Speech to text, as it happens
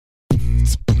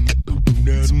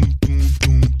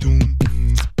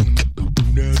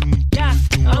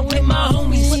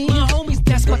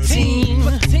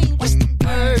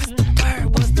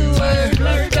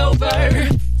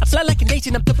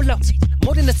nation, I'm double O.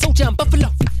 More than a soldier, I'm Buffalo.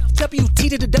 WT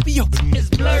to the W. It's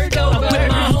blurred over.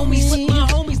 I'm with my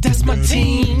homies, that's my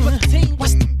team. What's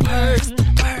the word?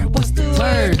 What's the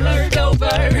word? Blurred over.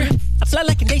 I fly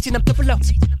like a nation, I'm double O.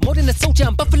 More than a soldier,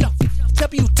 I'm Buffalo.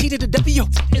 WT to the W.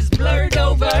 It's blurred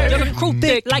over. Yo, the crew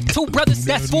thick like two brothers.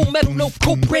 That's full metal, no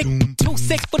cool brick.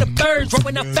 2-6 for the birds.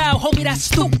 Rolling up foul, homie, that's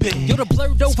stupid. You're the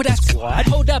blurred over, that's squad.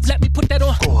 Hold up, let me put that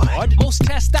on. Squad. Most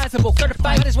chastisable,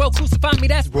 certified, might as well crucify me,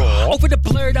 that's raw. Over the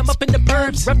blurred, I'm up in the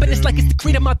burbs. Reppin' this like it's the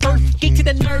creed of my birth. Geek to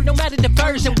the nerd, no matter the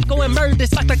version. We go and murder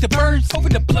this like the birds. Over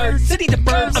the blurred, city the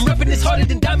birds. I'm reppin' this harder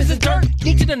than diamonds and dirt.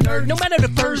 Geek to the nerd, no matter the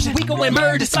version. We go and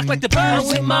murder this like the birds. I'm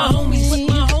with my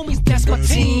homies, that's my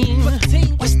team.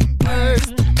 What's the word?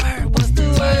 What's the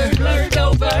word? Blurred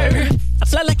over. I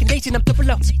fly like a nation, I'm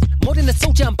double O. More than a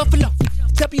soldier, I'm Buffalo.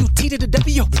 WT to the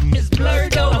W. It's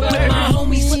blurred over. I'm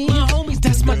with my homies,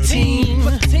 that's my team.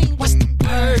 What's the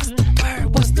word?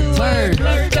 What's the word?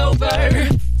 Blurred over.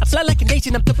 I fly like a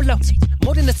nation, I'm double O.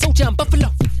 More than a soldier, I'm Buffalo.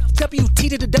 WT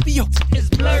to the W. It's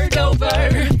blurred over.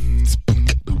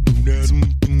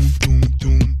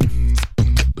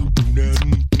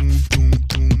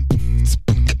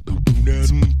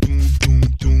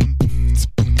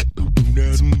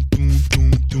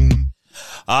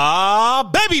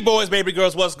 Baby boys, baby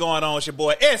girls, what's going on? It's your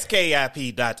boy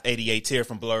SKIP.88 here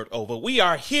from Blurred Over. We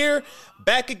are here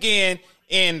back again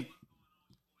in...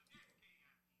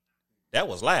 That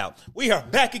was loud. We are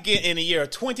back again in the year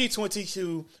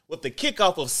 2022 with the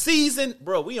kickoff of season...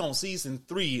 Bro, we on season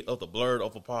 3 of the Blurred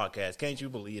Over podcast. Can't you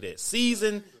believe that?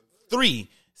 Season 3.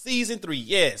 Season 3,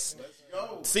 yes. Let's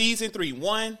go. Season 3.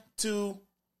 1, 2,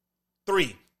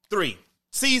 3. 3.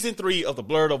 Season 3 of the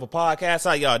Blurred Over podcast.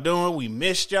 How y'all doing? We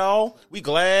missed y'all. We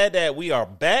glad that we are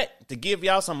back to give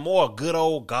y'all some more good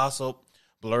old gossip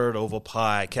Blurred Over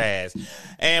podcast.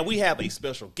 And we have a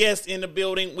special guest in the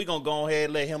building. We're going to go ahead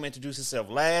and let him introduce himself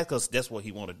last because that's what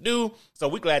he want to do. So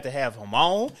we're glad to have him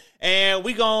on. And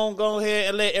we're going to go ahead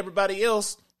and let everybody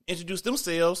else introduce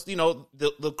themselves, you know,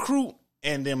 the crew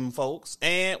and them folks,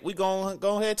 and we gonna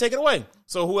go ahead and take it away.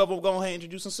 So whoever go ahead and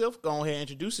introduce himself, go ahead and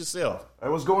introduce yourself. Hey,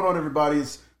 what's going on, everybody?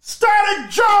 It's Static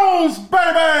Jones,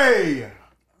 baby! I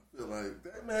feel like,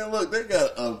 that, man, look, they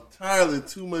got entirely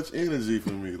too much energy for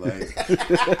me. Like,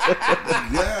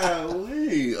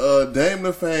 golly. Dame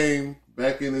the Fame,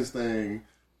 back in this thing,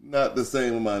 not the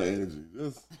same amount of energy.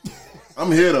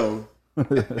 I'm here, though.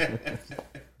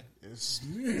 It's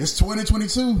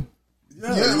 2022.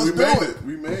 Yeah, we made it.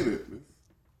 We made it.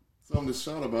 Something to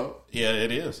shout about. Yeah,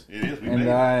 it is. It is. And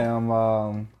I am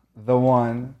the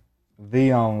one,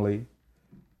 the only,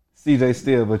 CJ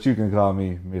Steele, but you can call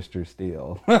me Mr.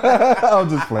 Steele. I'm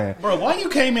just playing. Bro, why you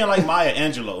came in like Maya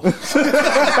Angelou?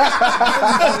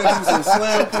 Some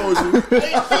slam poetry.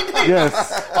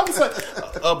 Yes. I'm saying,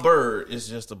 a bird is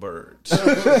just a bird.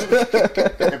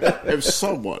 If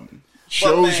someone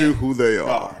shows you who they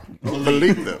are,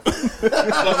 believe them.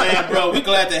 But man, bro, we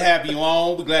glad to have you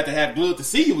on. We glad to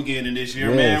see you again in this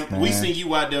year, yes, man. We see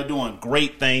you out there doing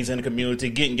great things in the community,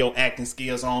 getting your acting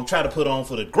skills on, try to put on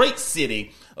for the great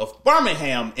city of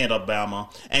Birmingham, Alabama,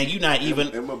 and you not even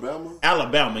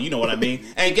Alabama. You know what I mean?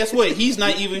 And guess what? He's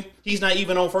not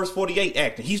even on First 48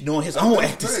 acting. He's doing his own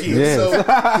acting skills. Yes. So, you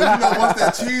know, once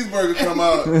that cheeseburger come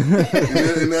out and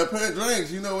that pet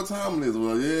drinks, you know what time it is.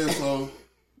 Well, yeah, so.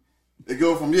 They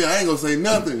go from, I ain't gonna say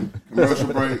nothing,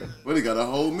 commercial break, but he got a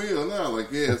whole meal now.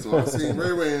 Like, yeah, so I seen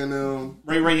Ray and them.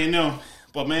 Ray and them.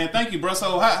 But, man, thank you, bro.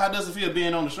 So, how does it feel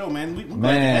being on the show, man? We're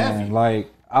glad to have you.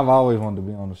 Like, I've always wanted to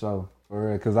be on the show, for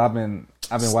real, because I've been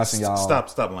watching y'all.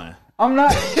 Stop lying. I'm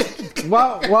not.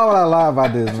 Why would I lie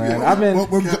about this, man?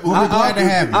 We're glad to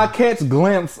have you. I catch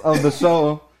glimpse of the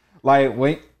show, like,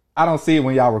 I don't see it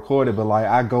when y'all record it, but, like,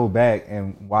 I go back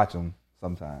and watch them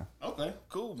sometime. Okay,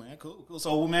 cool, man, cool.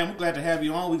 So, man, we're glad to have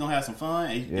you on. We're gonna have some fun.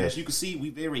 As you can see, we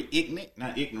very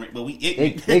not ignorant, but we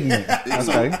ignorant.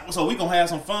 Okay. So we're gonna have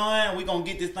some fun. We're gonna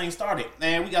get this thing started,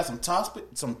 man. We got some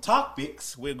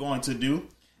topics we're going to do.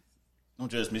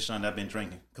 Don't judge me, Sean. I've been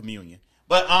drinking communion.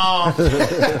 But I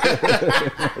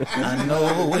know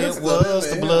it was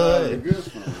the blood.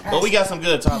 But we got some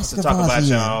good topics to talk about,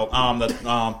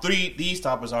 y'all. These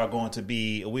topics are going to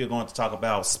be, we're going to talk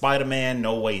about Spider-Man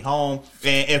No Way Home.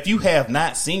 And if you have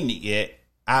not seen it yet,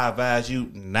 I advise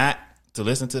you not to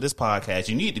listen to this podcast.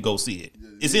 You need to go see it.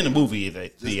 It's in the movie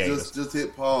theater. Just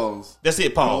hit pause. That's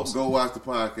it, pause. Go watch the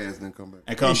podcast and then come back.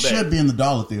 It should be in the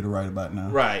Dollar Theater right about now.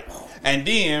 Right. And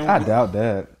then... I doubt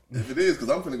that. If it is, because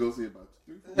I'm going to go see it about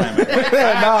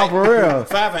Nah, for real.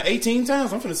 5 and 18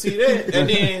 times. I'm finna see that. And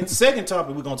then second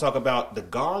topic, we're gonna talk about the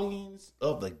Guardians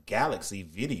of the Galaxy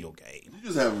video game. You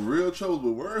just having real trouble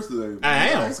with words today. Man. I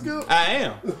am. That's good. I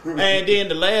am. And then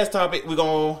the last topic, we're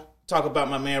gonna talk about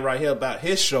my man right here about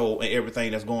his show and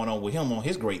everything that's going on with him on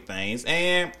his great things.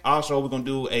 And also, we're gonna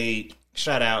do a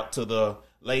shout out to the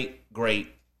late great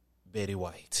Betty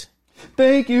White.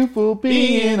 Thank you for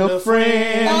being a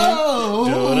friend.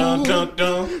 Dun, dun,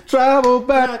 dun. Travel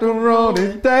back the road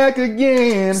and back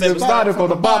again. Started from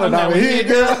the bottom, now we're here,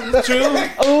 girl. True.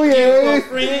 Oh yeah, A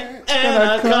friend and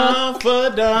a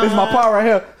confidant. this is my part right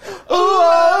here.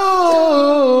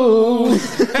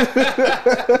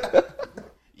 Ooh.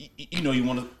 You know you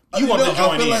want to. I You want to join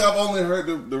I feel in. like I've only heard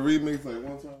the remix like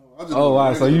one time. I just Oh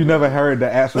wow, so you never heard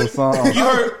the actual song? You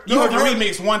heard the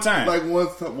remix one time. like one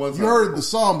time. You heard the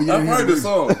song, but you I've didn't hear heard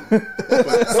the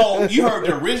remix. song. So you heard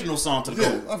the original song to the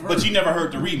Yeah, Goat, I've heard but it. you never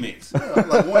heard the remix.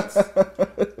 Like once.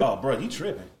 Oh, bro, you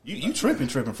tripping? You tripping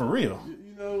for real?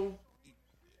 You know.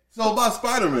 So about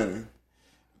Spider-Man.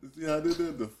 You see how I did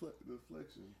that?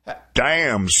 Deflection.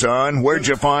 Damn, son, where'd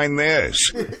you find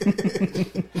this?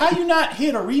 How you not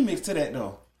hit a remix to that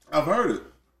though? I've heard it.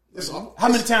 How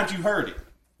many times you heard it?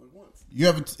 You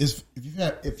have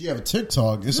if you have a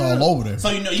TikTok, it's all over there. So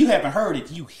you know you haven't heard it.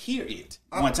 You hear it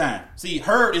one time. See,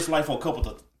 heard is like for a couple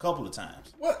of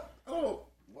times. What? Oh,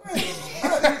 what?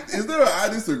 Is there an I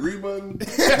disagree button?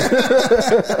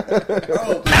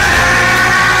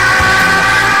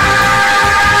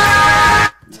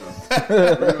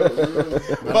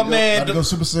 But man, I'd go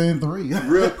Super Saiyan 3.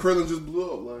 Real Krillin just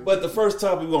blew up. Like, but the first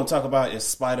topic we're gonna talk about is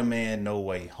Spider-Man: No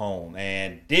Way Home,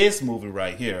 and this movie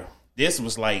right here, this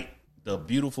was like the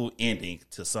beautiful ending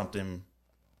to something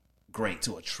great,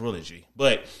 to a trilogy.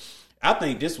 But I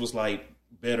think this was like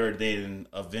better than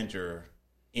Avenger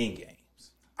Endgame.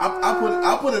 I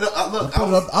put it up. Look,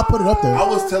 I put it up there. I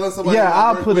was telling somebody. Yeah,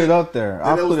 I'll real put quick, it up there. and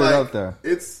I'll it was put it like, up there.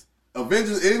 It's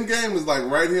Avengers Endgame is like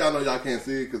right here. I know y'all can't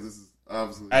see it because this is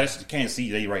obviously. I just can't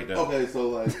see they right there. Okay, so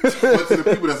like, but to the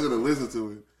people that's gonna listen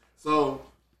to it, so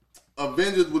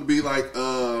Avengers would be like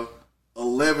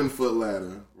 11-foot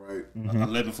ladder, right?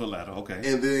 11-foot ladder. Okay.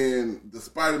 And then the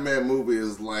Spider-Man movie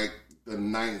is like the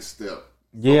 9th step.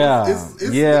 Yeah,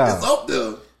 It's up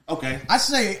there. Okay. I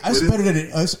say it's better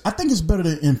than. I think it's better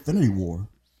than Infinity War.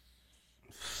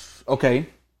 Okay,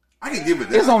 I can give it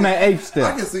that. it's on that 8th I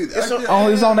step. can see that.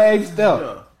 It's on the 8th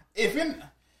step.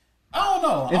 I don't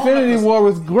know. Infinity War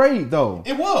was great though.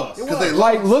 It was.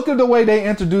 Like, look at the way they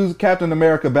introduced Captain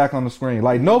America back on the screen.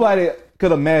 Like, nobody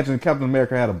could imagine Captain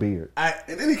America had a beard. And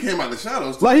then he came out the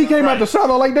shadows. too. Like, he came out the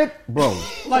shadow like that, bro.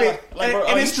 Like, bro, and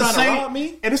are it's you the trying to same. rob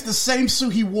me? And it's the same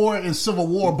suit he wore in Civil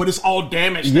War, but it's all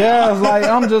damaged. now. Yeah, it's like,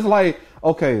 I'm just like,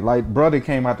 okay, like, brother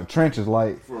came out the trenches,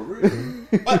 like, For real.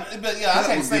 But yeah, I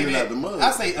can't was say getting that. out the mud.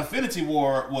 I say Infinity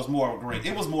War was more great.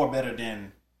 It was more better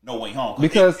than No Way Home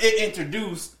Because- it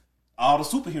introduced all the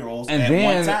superheroes and at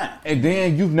one time.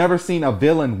 then you've never seen a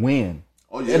villain win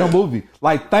yeah. in a movie.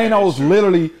 Like, Thanos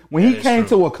literally, when he is came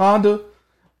true. to Wakanda,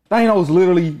 Thanos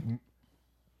literally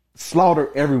slaughtered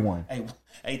everyone.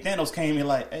 Hey, Thanos came in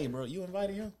like, hey, bro, you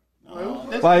invited him? No,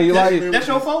 Like, that's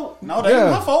your fault. No, that Yeah.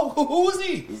 ain't my fault. Who is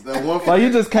he? Is that one? like, he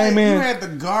just came You in. had the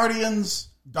Guardians,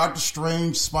 Doctor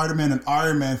Strange, Spider-Man, and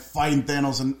Iron Man fighting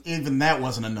Thanos, and even that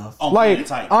wasn't enough. Oh, Like,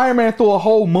 tight. Iron Man threw a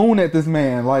whole moon at this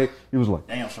man. Like, he was like,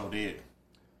 Damn, sure did.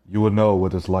 you will know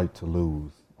what it's like to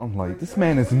lose. I'm like, this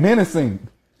man is menacing.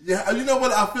 Yeah, you know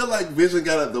what? I feel like Vision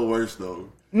got it the worst though.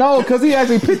 No, because he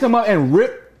actually picked him up and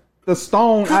ripped the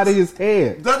stone out of his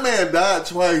head. That man died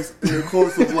twice in the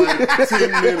course of like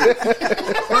 10 minutes.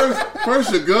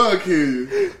 First your gun kill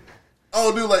you.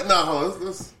 Oh, dude, like, nah, hold on,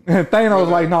 let's And Thanos was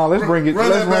like, no, let's bring it.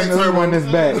 Let's run this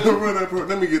back.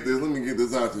 Let me get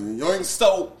this out to you. Yoink.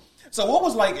 So what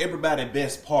was like everybody's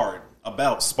best part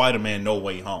about Spider-Man: No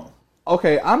Way Home?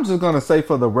 Okay, I'm just gonna say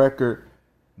for the record,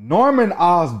 Norman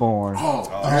Osborn.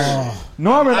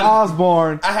 Norman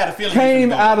Osborn I had a feeling came he was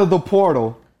gonna out of the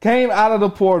portal.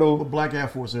 Black Air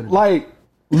Force energy. Like,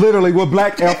 literally with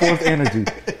Black Air Force energy.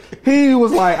 He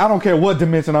was like, I don't care what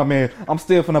dimension I'm in, I'm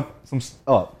still finna some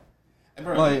up. Hey,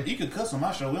 bro, Like- you could cuss on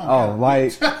my show. We don't Oh, care.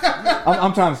 like,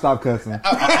 I'm trying to stop cussing.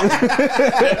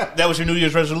 That was your New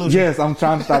Year's resolution. Yes, I'm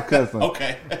trying to stop cussing.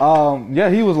 Okay. Yeah,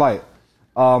 he was like,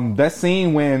 that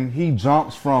scene when he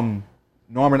jumps from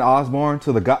Norman Osborn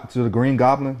to the Green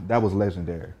Goblin, that was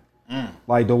legendary.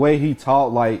 Like, the way he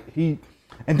talked, like, and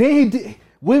then he did,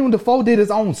 William Dafoe did his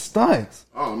own stunts.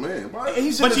 Oh man,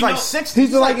 He's in But his you like know- 60s.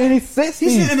 He's like in his 60s.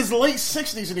 He's in his late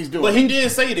 60s and he's doing But it. he did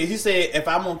say that. He said, if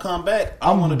I'm gonna come back,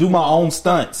 I'm I'm gonna gonna do my own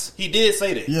stunts. He did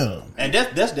say that. Yeah. And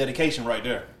that's dedication right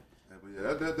there.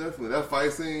 Yeah, that definitely. That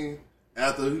fight scene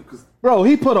after because Bro,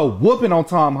 he put a whooping on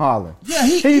Tom Holland. Yeah,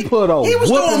 he put a he was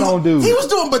whooping doing, on dude. He was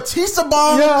doing Batista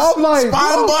bombs, Yeah, I'm like,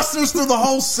 spine bro. busters through the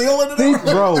whole ceiling.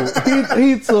 And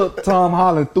He took Tom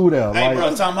Holland through there. Hey, Like,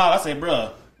 bro, Tom Holland. I say,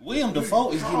 bro, William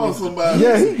Dafoe is oh, giving somebody.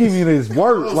 yeah, he gave me his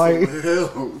work. Oh, Like,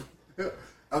 hell.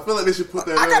 I feel like they should put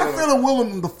that. I got a feeling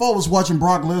Willem Dafoe was watching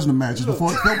Brock Lesnar matches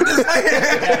before he filmed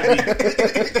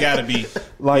this. gotta be.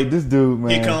 like this dude,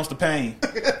 man. Here comes the pain.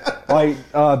 Like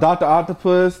Dr.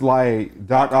 Octopus, like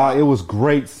Doc. It was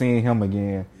great seeing him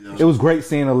again. Yeah. It was great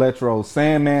seeing Electro,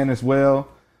 Sandman as well.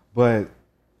 But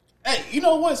Hey, you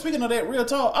know what? Speaking of that, real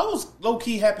talk, I was low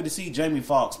key happy to see Jamie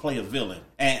Foxx play a villain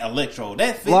and Electro.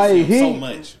 That fits Like, him he- so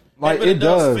much. like, that really it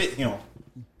does. fit him.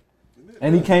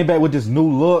 and he came back with this new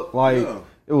look. Like Yeah.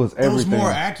 it was It was everything. more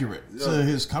accurate to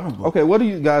his comic book. Okay, what do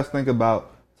you guys think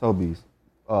about Toby's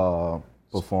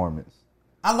performance?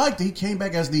 I liked it. He came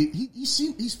back as he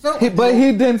felt. But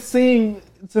he didn't seem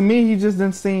to me. He just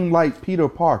didn't seem like Peter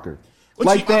Parker.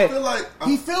 Like I that. feel like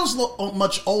he feels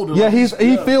much older. Yeah, like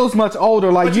he feels much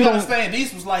older. Like But you you don't understand,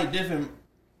 these was like different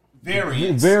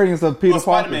variants. variants of Peter of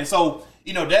Spider-Man. Parker. So,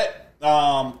 you know, that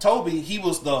Toby, he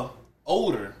was the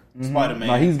older Spider-Man.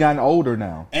 Like he's gotten older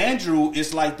now, Andrew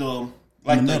is like the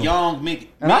middle. young mid.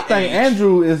 and I think mid-age.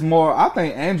 Andrew is more. I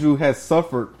think Andrew has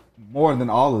suffered more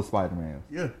than all of Spider-Man.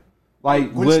 Yeah.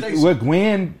 Like Gwen with Stacy. with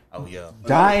Gwen Oh yeah.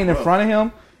 dying in front of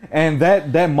him, and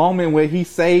that moment where he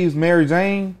saves Mary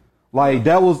Jane, like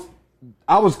that was,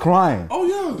 I was crying. oh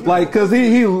yeah, Like, cause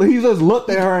he just looked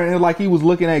at her and like he was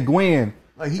looking at Gwen,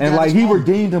 Like, he and got like his he moment.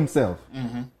 redeemed himself.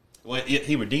 Well,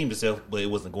 he redeemed himself, but it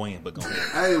wasn't Gwen. But go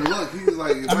ahead. Hey, look, he was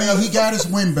like, I mean, he got his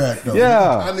win back though.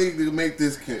 Yeah. I need to make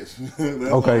this catch. That's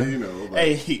Okay. all, you know.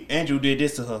 Like, Hey, Andrew did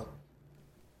this to her.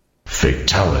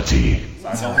 Fatality.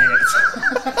 Sorry, go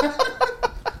ahead.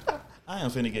 I am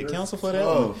finna get canceled for that.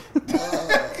 oh,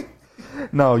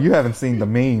 No, you haven't seen the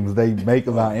memes they make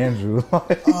about Andrew.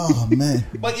 Oh man.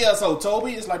 But yeah, so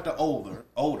Toby is like the older.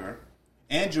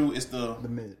 Andrew is the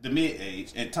mid.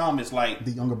 mid-age, and Tom is like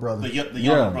The younger brother. the younger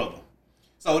Yeah. brother.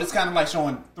 So it's kind of like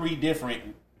showing three different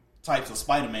types of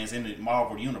Spider-Mans in the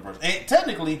Marvel universe. And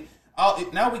technically,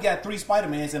 now we got three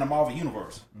Spider-Mans in the Marvel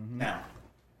universe. Now,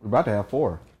 We're about to have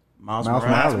 4. Miles Miles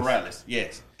Morales. Miles Morales,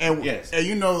 yes, And, yes. and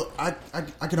you know, I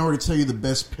can already tell you the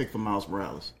best pick for Miles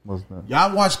Morales. What's that?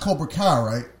 Y'all watch Cobra Kai,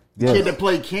 right? The Yes. kid that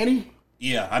played Kenny?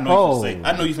 Yeah, I know Oh. you finna say.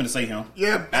 I know you finna say him.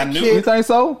 Yeah, I that knew. kid- You think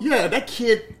so? Yeah, that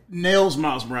kid nails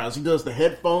Miles Morales. He does the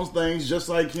headphones things just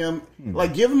like him.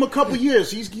 Like, give him a couple years.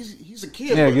 He's a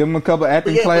kid. Yeah, but- give him a couple but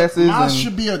acting yeah, but classes. Miles And,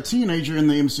 should be a teenager in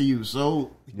the MCU.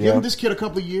 So Yeah. give him this kid a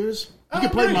couple of years. He I can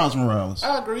play agree. Miles Morales.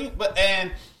 I agree, but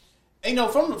and you know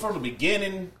from the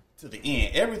beginning to the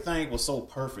end, everything was so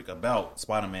perfect about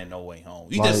Spider-Man: No Way Home.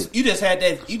 You Like- just had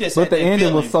that. You just but had the that ending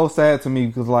feeling. was so sad to me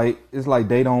because like it's like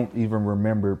they don't even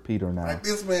remember Peter now. like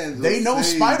this man. just They know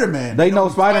saved- Spider-Man. They know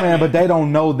Spider-Man, Spider-Man. but they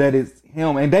don't know that it's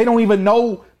him, and they don't even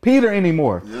know Peter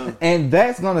anymore. Yeah. And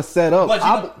that's gonna set up.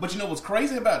 But you know what's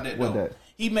crazy about that? What Though? that?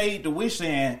 He made the wish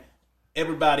saying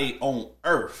everybody on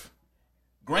Earth.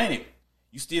 Granted,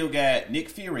 you still got Nick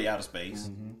Fury out of space.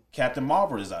 Mm-hmm. Captain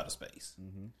Marvel is out of space.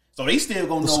 So they still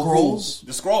gonna know Skrulls? who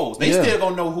the Skrulls. They Yeah. still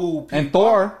gonna know who Peter And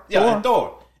Thor. Parker- Yeah, and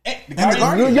Thor. And the And the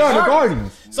Guardians. Yeah, the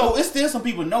Guardians. So it's still some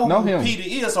people know who him.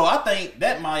 Peter is. So I think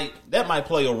that might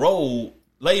play a role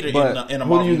later But in the who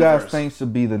Marvel do you guys universe. think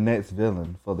should be the next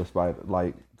villain for the Spider?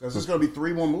 Like, Because there's going to be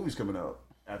 3 more movies coming out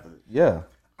after this. yeah,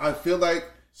 I feel like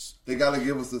they got to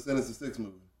give us the Sinister Six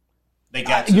movie. They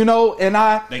got to. you know, and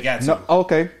They got no, to.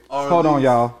 okay. Or Hold on, least-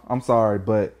 y'all. I'm sorry,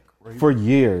 but for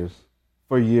years,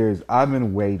 I've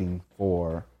been waiting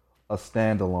for a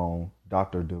standalone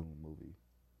Doctor Doom movie.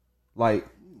 Like,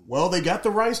 Well, they got the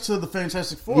rights to the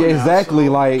Fantastic Four. yeah, now, exactly.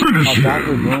 so- Like a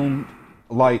Doctor Doom.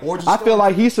 Like, Origin I story. feel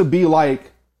like he should be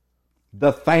like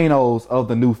the Thanos of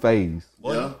the new phase.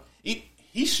 Well,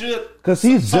 he should, Because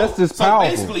he's just as So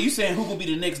powerful. basically, you saying who will be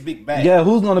the next big bad? Yeah,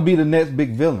 who's gonna be the next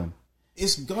big villain?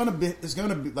 It's gonna be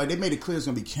like they made it clear it's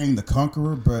gonna be Kang the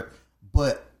Conqueror,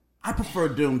 but I prefer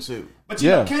Doom too. But you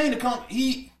Yeah. know,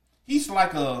 Kane he's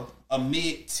like a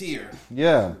mid tier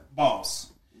Yeah, boss.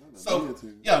 So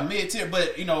mid-tier. yeah, mid tier.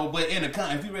 But you know, but in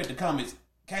the if you read the comics,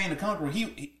 Kane the Conqueror,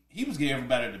 he was getting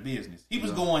everybody to business. He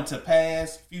was going to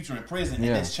past, future, and present, and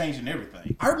Yeah. that's changing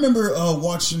everything. I remember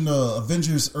watching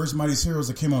Avengers: Earth's Mightiest Heroes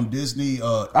that came on Disney.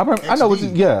 I know what you.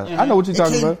 XD. Yeah, I know what you're It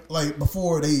talking came, about. like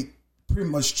before they pretty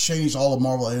much changed all of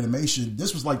Marvel animation.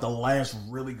 This was like the last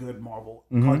really good Marvel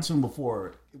cartoon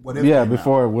before whatever. Yeah, came out.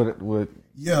 before it would.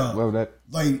 Yeah, What that?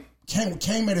 like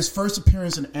Kang made his first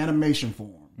appearance in animation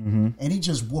form, and he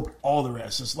just whooped all the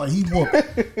rest. It's like he whooped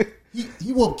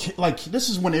He will, like, this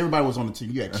is when everybody was on the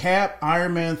team. You had Cap,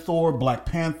 Iron Man, Thor, Black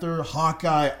Panther,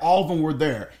 Hawkeye. All of them were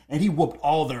there, and he whooped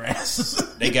all their asses.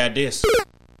 They got this.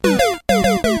 It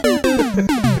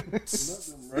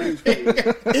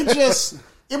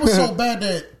was so bad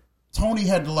that Tony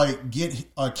had to like get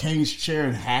Kane's chair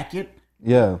and hack it.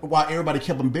 Yeah. While everybody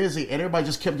kept him busy, and everybody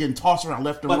just kept getting tossed around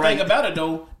left and But right. think about it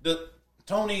though,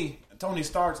 Tony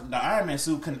Stark's the Iron Man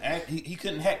suit couldn't act. He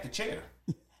couldn't hack the chair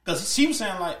because she was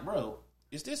saying like, bro,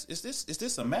 is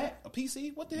this a Mac, a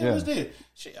PC? What the hell is this?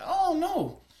 Shit, I don't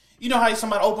know. You know how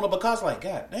somebody open up a car like,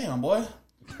 God damn, boy.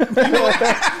 You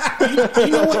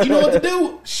know what to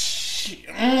do? Shit.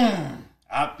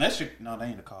 That's your, no, they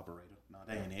ain't the carburetor. No,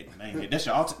 they ain't it. That's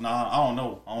your no, I don't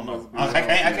know. I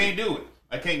can't do it.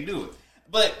 I can't do it.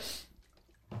 But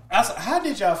how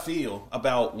did y'all feel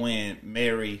about when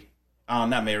Aunt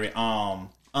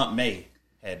May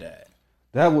had died?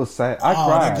 That was sad. I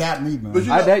cried. That got me, man. But you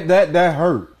know, that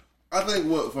hurt. I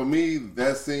think for me,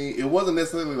 that scene, it wasn't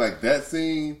necessarily like that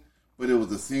scene, but it was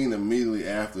the scene immediately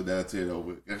after that teared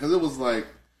over. Because it was like,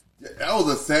 that was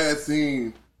a sad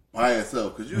scene by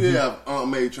itself. Because you have Aunt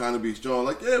May trying to be strong,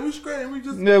 like, yeah, we straight, we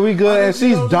good, and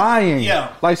she's dying.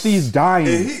 Yeah. Like she's dying.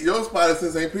 And your spider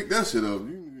sense ain't picked that shit up.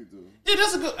 Yeah,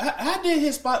 that's a good. How did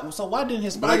his spot? So why didn't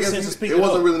his But I spider guess senses pick it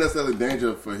wasn't up? really necessarily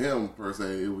danger for him per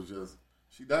se. It was just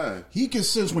she died. He can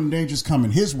sense when danger's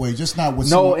coming his way, just not when.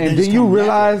 No, and danger's then you coming that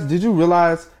realize? way. Did you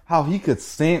realize how he could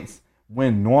sense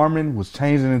when Norman was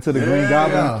changing into the Green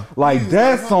Goblin? Yeah. Like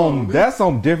that's some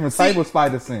different type of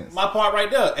spider sense. My part right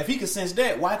there. If he could sense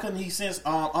that, why couldn't he sense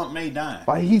Aunt May dying?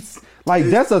 Like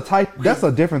that's a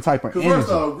different type of Because energy.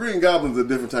 first off, Green Goblin's a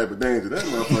different type of danger. That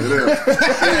motherfucker there.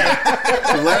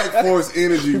 Black Force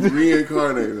energy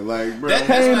reincarnated. Like, bro.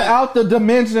 Came out the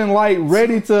dimension like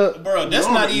ready to. Bro, that's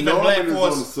not even Black Norman is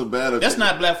Force. on sabbatical. That's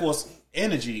not Black Force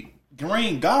energy.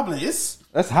 Green Goblin.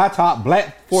 That's high top,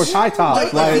 Black Force high top.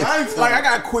 Like I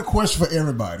got a quick question for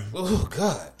everybody. Oh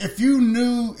God. If you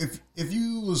knew, if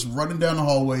you was running down the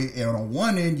hallway and on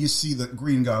one end you see the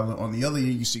Green Goblin, on the other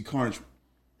end you see Carnage,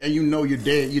 and you know you're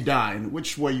dead, you're dying,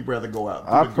 which way you rather go out?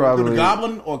 Through the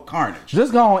Goblin or Carnage?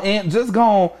 just go.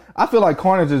 I feel like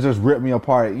Carnage has just ripped me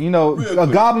apart. You know, a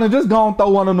Goblin just gonna throw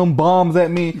one of them bombs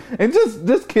at me and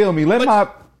just kill me.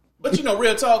 But you know,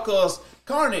 real talk, cause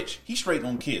Carnage, he straight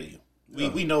gonna kill you.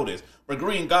 We know this. But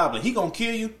Green Goblin, he gonna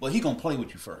kill you, but he gonna play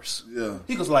with you first. Yeah.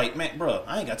 He goes like, man, bro,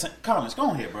 I ain't got time. Carnage,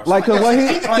 go ahead, bro. Like, cause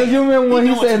you remember when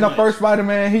he said in the much. first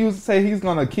Spider-Man, he was say he's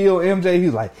gonna kill MJ.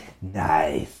 He's like,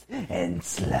 nice and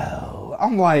slow.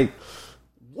 I'm like,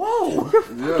 whoa,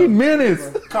 fucking menace.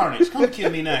 Carnage, come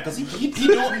kill me now, because he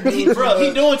doing too much.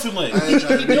 He doing too much.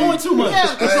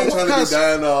 Yeah, I ain't trying to be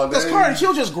dying all day. because Carnage,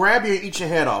 he'll just grab you and eat your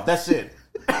head off. That's it.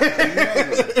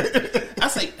 I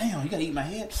say, damn, you gotta eat my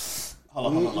head.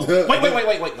 Hold on.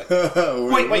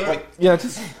 Wait. Yeah,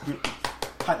 just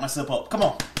Hype myself up. Come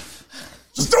on.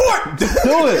 Just do it. do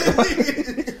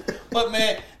it. But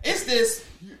man, it's this,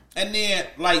 and then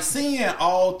like seeing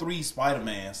all three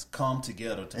Spider-Mans come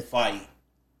together to fight.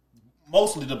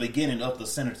 Mostly the beginning of the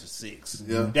Sinister Six.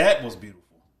 Yeah. That was beautiful.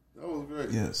 That was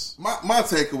great. Yes. My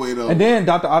takeaway though. And then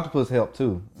Dr. Octopus helped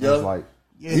too. It was Yeah. like,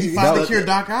 Yeah, he finally cured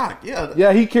Doc Ock.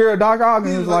 Yeah. he cured Doc Ock and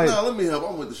He he was was like, like, nah, let me help.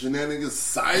 I'm with the shenanigans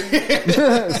side.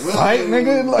 Sight,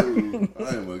 nigga. Like,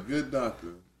 I am a good doctor.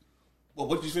 Well,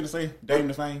 what you finna say? Dame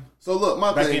the thing? So look,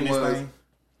 my Back thing in this was, thing?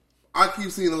 I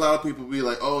keep seeing a lot of people be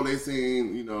like, oh, they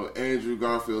seen, Andrew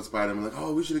Garfield Spider-Man. Like,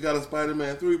 oh, we should have got a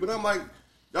Spider-Man 3. But I'm like,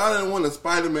 y'all didn't want a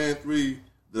Spider-Man 3,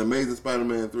 the Amazing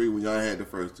Spider-Man 3, when y'all had the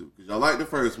first two. Because y'all liked the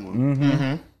first one.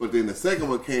 Mm-hmm. But then the second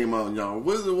one came out and y'all,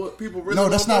 what people really No,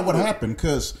 that's not what about? happened.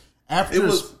 Because after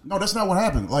no, that's not what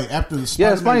happened. Like after the yeah,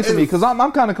 Spider-Man, explain to me because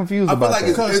I'm kind of confused I feel about like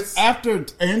that. because after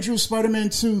Andrew Spider-Man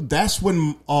 2, that's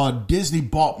when Disney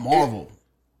bought Marvel.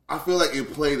 I feel like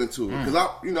it played into it because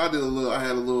I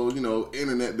had a little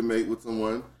internet debate with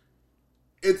someone.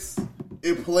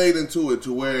 It played into it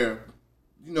to where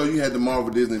you had the Marvel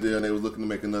Disney deal and they was looking to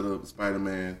make another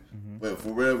Spider-Man, but for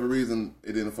whatever reason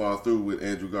it didn't fall through with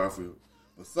Andrew Garfield.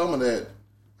 But some of that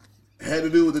had to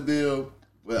do with the deal,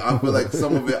 but I feel like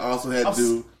some of it also had to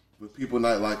do with people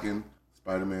not liking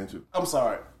Spider-Man 2. I'm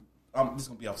sorry. I'm just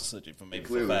gonna be off the subject for maybe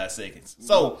for 5 seconds.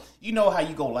 So you know how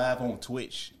you go live on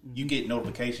Twitch, you get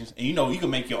notifications, and you can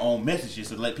make your own messages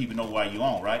to let people know why you're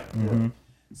on, right? Mm-hmm.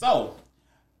 So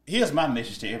here's my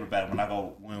message to everybody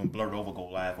when Blurred Over go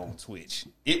live on Twitch.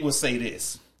 It will say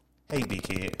this: "Hey, big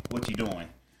head, what you doing?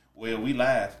 Well, we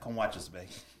live. Come watch us, baby."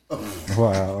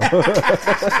 Wow.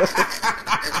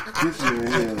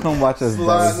 Come watch us, Sliding in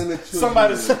buddy. the children.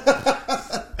 Somebody,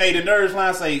 Hey, the nerds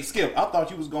line say, Skip, I thought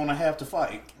you was going to have to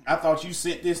fight. I thought you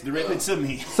sent this directly to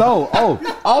me. So,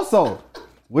 also,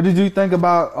 what did you think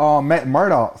about Matt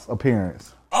Murdock's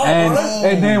appearance?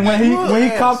 And then when he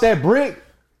caught that brick,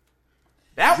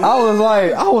 I was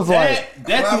like,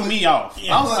 that threw me off.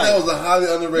 I was like, that was a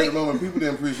highly underrated moment. People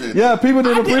didn't appreciate it. Yeah, people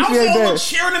didn't appreciate that. I was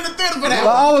cheering in the theater for that.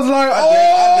 I was like,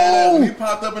 I when he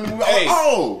popped up in the movie, I was like,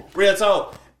 oh. Real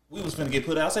talk. We was finna get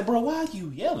put out. I said, bro, why are you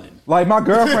yelling? Like my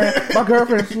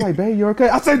girlfriend, she's like, babe, you okay?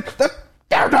 I said,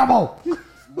 Daredevil.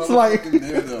 It's like,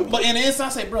 but in the inside, I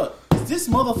say, bro, is this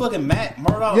motherfucking Matt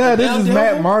Murdock? Yeah, this is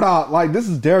Matt Murdock. Like, this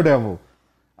is Daredevil.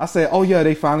 I said, oh yeah,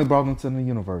 they finally brought him to the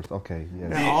universe. Okay, yeah.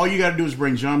 Now, all you got to do is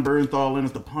bring John Bernthal in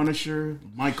as the Punisher,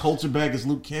 Mike Coulter back as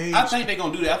Luke Cage. I think they're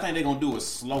gonna do that. I think they're gonna do it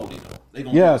slowly though. They're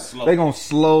gonna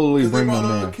slowly bring him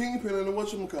in. Kingpin and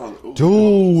whatchamacallit.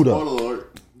 Dude. Spoiler alert.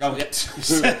 Oh, yeah.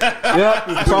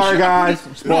 Yep. Sorry, guys.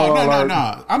 Spoiler alert.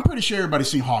 No. I'm pretty sure everybody's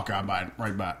seen Hawkeye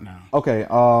right by now. Okay.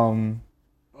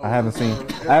 I haven't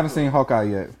seen Hawkeye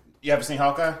yet. You haven't seen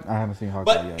Hawkeye? I haven't seen Hawkeye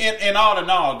but yet. But in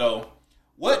all though,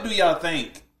 what do y'all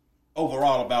think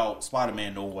overall about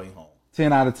Spider-Man No Way Home?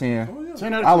 10 out of 10. Oh, yeah.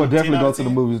 10 out of 10. I would definitely 10 out go of to the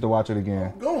 10. movies to watch it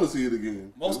again. I'm going to see it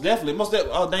again. Most definitely. Dana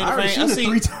I already fan. seen it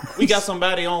 3 times. We got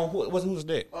somebody on. Who's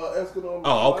that? Escanor.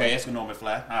 Oh, okay. Escanor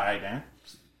McFly. All right, then.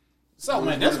 So,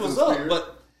 man, that's what's up.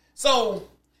 But so,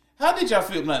 how did y'all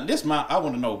feel? Now, I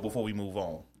want to know before we move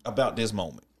on about this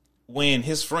moment when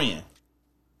his friend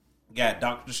got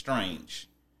Doctor Strange.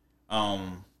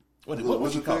 What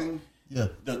you call it? Yeah,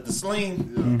 the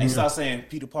sling. And he started saying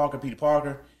Peter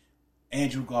Parker.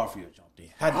 Andrew Garfield jumped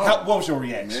in. What was your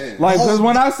reaction? Man. Like, because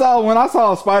when I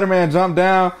saw Spider-Man jump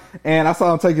down and I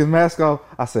saw him take his mask off,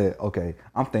 I said, okay,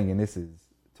 I'm thinking this is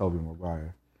Tobey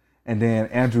Maguire. And then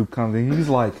Andrew comes in, he's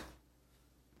like,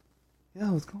 yeah,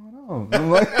 what's going on? I'm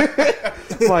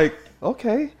like,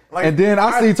 okay. And then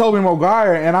I see Tobey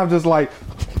Maguire and I'm just like,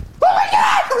 oh my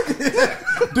God!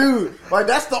 Dude, like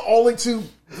that's the only two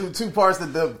parts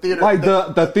that the theater, like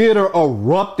the theater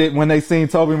erupted when they seen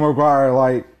Tobey Maguire.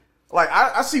 Like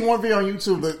I see one video on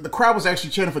YouTube. The crowd was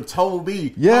actually chanting for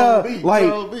Toby. Yeah,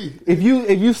 Toby. If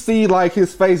you see like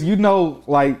his face, you know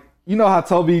how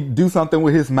Toby do something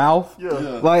with his mouth.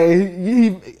 Yeah. Like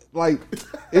he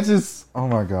it's just, oh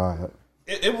my God.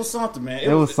 It was something, man.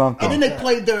 It was something. And then they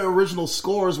played their original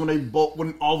scores when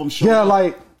all of them showed Yeah, up.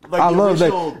 like I love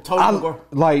that.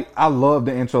 I love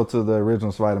the intro to the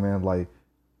original Spider-Man. Like,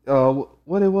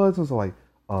 what it was like, it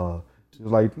was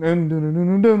like, it was like,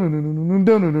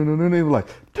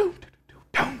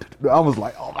 I was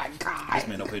like, oh my God. This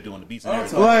man up here doing the beats and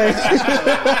everything.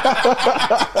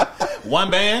 One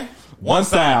band, one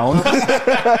sound. Fly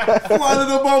to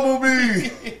the bumblebee.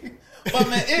 But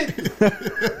man,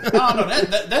 I don't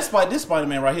know. This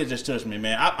Spider-Man right here just touched me,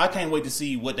 man. I can't wait to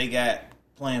see what they got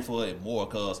planned for it more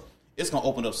because it's gonna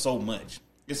open up so much.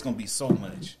 It's gonna be so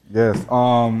much. Yes.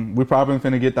 We probably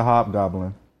finna get the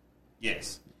Hobgoblin.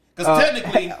 Yes, because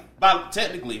technically,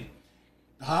 the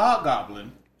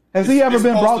Hobgoblin. Has he ever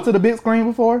been brought to the big screen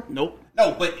before? Nope.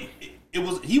 No, but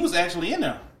he was actually in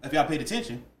there. If y'all paid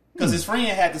attention, because his friend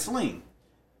had the sling.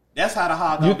 That's how the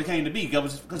Hobgoblin came to be.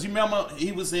 Because you remember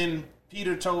he was in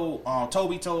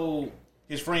Toby told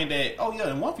his friend that, oh yeah,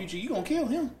 in one future you gonna kill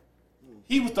him.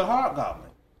 He was the Hobgoblin.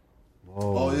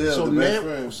 Whoa. Oh yeah, so Ned,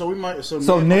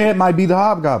 Ned might be the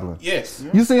Hobgoblin. Yes.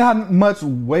 You see how much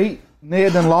weight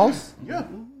Ned done lost? Yeah.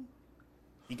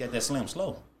 He got that slim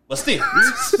slow, but still.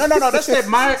 No.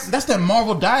 That's that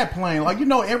Marvel diet plan. Like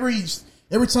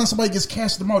every time somebody gets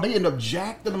cast in the Marvel, they end up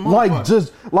jacked in the Marvel.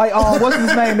 Like what's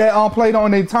his name that played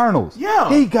on the Eternals? Yeah,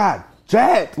 he got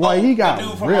jacked. Like he got the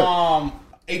dude from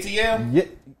ATL. Yeah.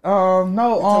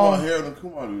 No. Harold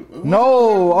Kumar.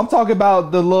 No, I'm talking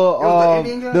about the little the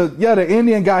Indian guy? the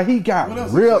Indian guy. He got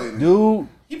ripped, dude.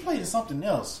 He played in something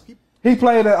else. He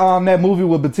played that movie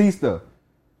with Batista,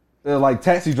 like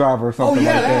Taxi Driver or something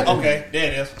like that. Okay,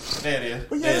 there it is.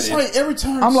 But yeah, it's like every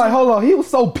time I'm like, hold on, he was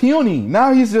so puny.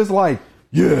 Now he's just like,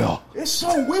 yeah. It's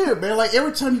so weird, man. Like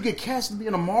every time you get cast to be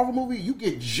in a Marvel movie, you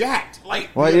get jacked.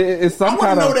 It's some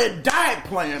kind of. I want to know that diet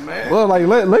plan, man. Well, like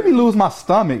let me lose my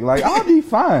stomach. Like I'll be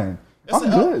fine. I'm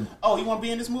good. Oh, you want to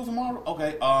be in this movie, Marvel?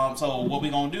 Okay. So what we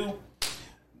gonna do?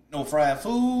 No fried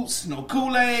foods, no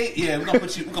Kool-Aid. Yeah, we're gonna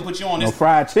put you on this. No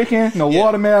fried chicken, no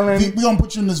watermelon. We gonna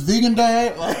put you in this vegan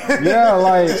diet. Yeah,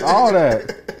 like all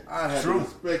that. I have to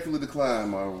respectfully decline,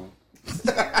 Marvel.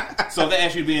 So if they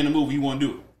ask you to be in the movie, you want to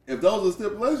do it? If those are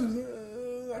stipulations,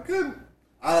 I couldn't.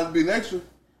 I have to be an extra.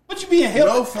 But you being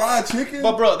healthy. No fried chicken.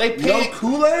 But bro, they pay no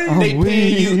Kool-Aid. They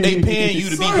paying you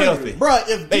to be healthy, bro.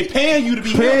 If they paying you to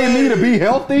be paying me to be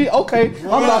healthy, okay,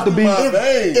 I'm about to be.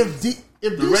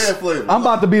 if The red flavor. I'm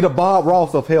about to be the Bob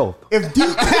Ross of health.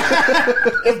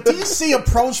 If DC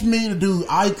approached me to do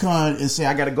Icon and say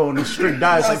I got to go on this strict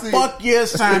diet, it's like, fuck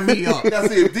yes, sign me up. Now,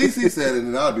 see, if DC said it,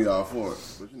 then I'd be all for it.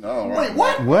 But, I don't rock Wait,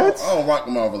 what? What? I don't rock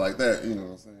them over like that, you know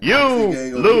what I'm saying?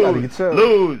 You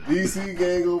lose. DC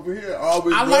gang over here.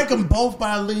 Always I like them both, but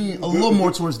I lean a little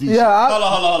more towards DC. Yeah. Hold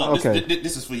on. Okay.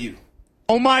 This is for you.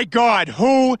 Oh my God,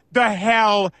 who the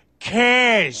hell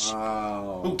cares?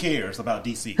 Who cares about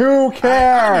DC? Who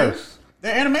cares?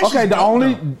 The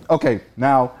animation. Okay,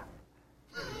 now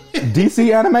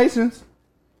DC animations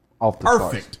off the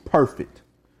Perfect. charts. Perfect.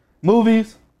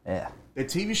 Movies, yeah. The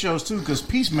TV shows too, because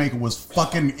Peacemaker was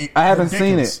fucking. I haven't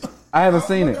ridiculous. seen it. I haven't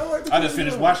seen it. I just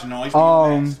finished watching on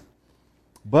HBO Max.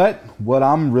 But what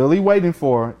I'm really waiting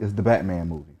for is the Batman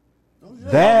movie.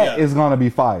 That is gonna be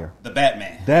fire. The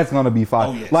Batman. That's gonna be fire.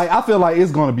 Oh, yes. Like I feel like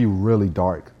it's gonna be really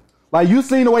dark. Like you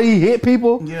seen the way he hit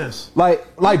people? Yes. Like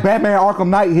Batman Arkham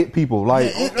Knight hit people.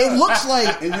 Like It looks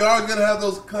like, And you're always going to have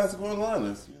those classic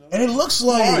one-liners. You know? and it looks Who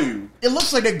are like, you?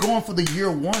 they're going for the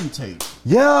year one take.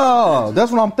 yeah,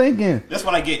 that's what I'm thinking. That's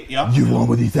what I get. Yeah. You want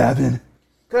what he's having?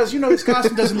 Because his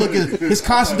costume doesn't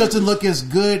look as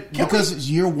good because it's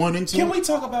year one into. Can we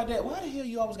talk about that? Why the hell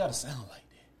you always got to sound like that?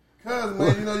 Because,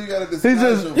 man, you know you got to He's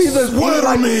disguise just swear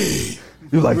on me.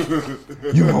 You're like,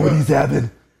 you know what he's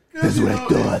having? This is what I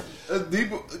thought.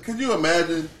 Could you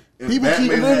imagine if People Batman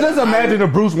keep- had Just imagine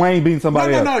if Bruce Wayne beating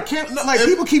somebody else.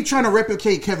 People keep trying to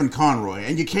replicate Kevin Conroy,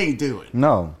 and you can't do it.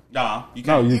 No, Nah, you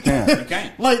no, can't. you can't. You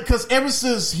can't. Because ever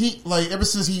since he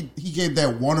gave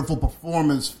that wonderful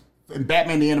performance in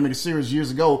Batman the Animated Series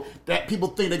years ago, that people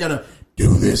think they gotta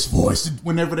do this voice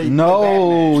whenever they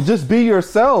No, just be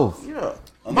yourself. Yeah.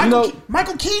 know-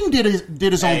 Michael Keaton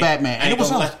did his own Batman, and it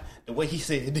was on on. the way he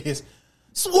said this.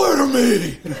 Swear to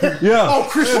me. Yeah. Oh,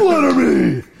 Chris, swear to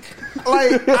me.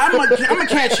 Like I'm gonna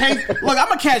catch hate. Look, I'm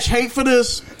gonna catch hate for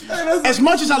this. As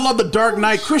much as I love the Dark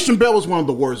Knight, Christian Bale was one of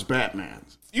the worst Batmans.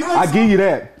 I give you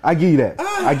that. I give you that.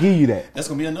 I give you that. That's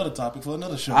gonna be another topic for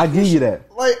another show. I give you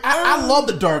that. Like I love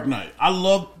the Dark Knight. I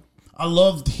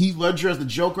loved Heath Ledger as the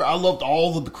Joker. I loved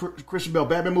all of the Christian Bale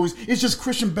Batman movies. It's just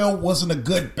Christian Bale wasn't a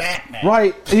good Batman.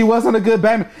 Right? He wasn't a good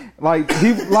Batman. Like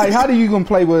how do you gonna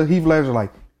play with Heath Ledger?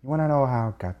 Like, you want to know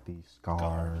how I got these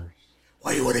scars?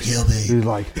 Why you want to kill me? He's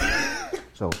like,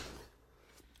 so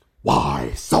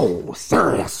why so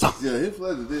serious? Yeah, Heath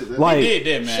Ledger did that. Like, He did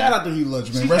that, man. Shout out to Heath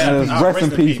Ledger, man. rest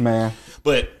in peace, man.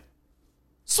 But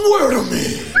swear to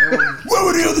me. Where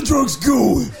were the other drugs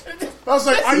going? I was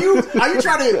like, are you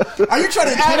trying to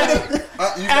intimidate?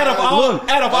 Out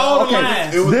of all the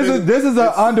lines. This is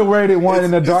an underrated one in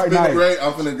the Dark Knight. Great.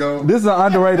 I'm finna go. This is an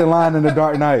underrated line in the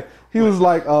Dark Knight. He was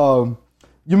like,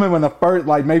 you remember when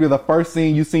the first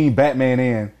scene you seen Batman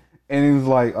in, and it was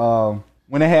like,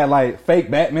 when they had like fake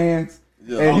Batmans,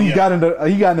 and he got in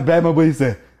the Batman, but he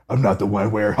said, "I'm not the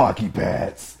one wearing hockey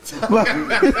pads."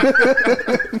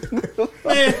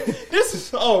 Man, this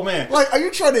is man. Like, are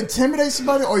you trying to intimidate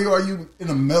somebody, or are you in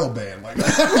a metal band? Like,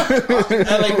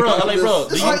 LA bro.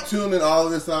 I'm tuning all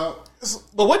of this out.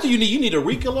 But what do you need? You need a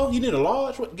Ricola? You need a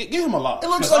large? Give him a large. it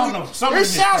looks like it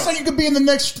sounds like you could be in the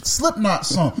next Slipknot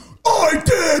song. I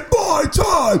did my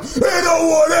time, and no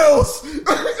one else.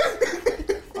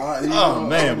 Oh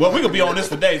man, well we could be on this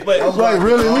for days, but Right,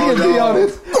 really, we can be on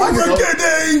this.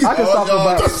 I can talk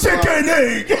about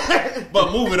sickening.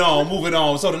 But moving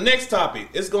on. So the next topic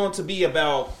is going to be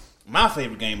about my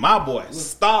favorite game, my boy,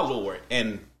 Star-Lord,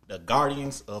 and the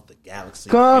Guardians of the Galaxy.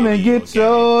 Come and video get game.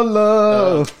 your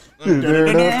love.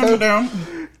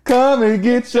 Come and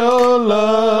get your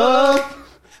love.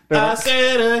 I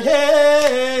said,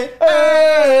 hey,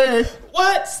 Hey.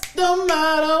 what's the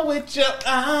matter with your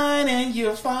eye? And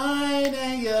you're fine,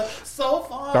 and you're so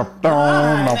far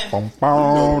behind.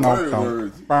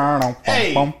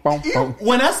 Hey,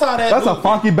 when I saw that, That's movie, a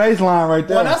funky bass line right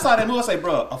there. When I saw that movie, I say,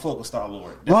 bro, I fuck with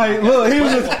Star-Lord. Like, look, he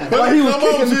was just, like, he was Come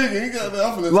on, kicking. Jiggy. He got the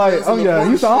offense. Like, oh yeah,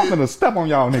 he said, I'm finna step on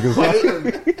y'all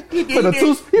niggas. He Finna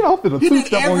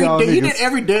two-step on y'all He did niggas.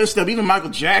 every dance step, even Michael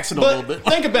Jackson a little But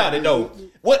bit. think about it though.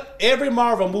 What every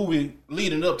Marvel movie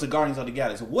leading up to Guardians of the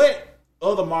Galaxy, what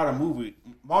other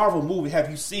Marvel movie have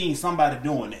you seen somebody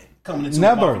doing that coming into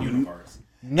the Marvel universe?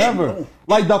 Never.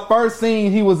 Like the first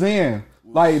scene he was in,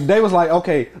 like they was like,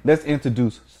 okay, let's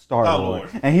introduce Star-Lord.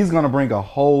 And he's gonna bring a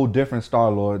whole different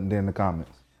Star-Lord than the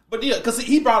comics. But yeah, because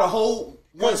he brought a whole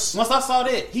once I saw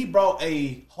that, he brought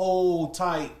a whole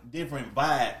tight different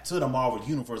vibe to the Marvel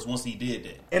universe once he did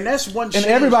that. And that's one And change.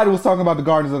 everybody was talking about the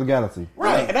Guardians of the Galaxy.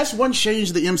 Right. And that's one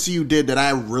change the MCU did that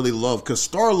I really love, because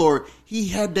Star-Lord, he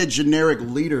had that generic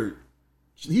leader.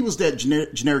 He was that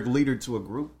generic leader to a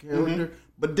group character.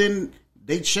 But then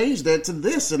they changed that to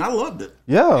this, and I loved it.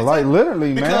 Yeah, like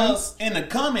literally, man. Because in the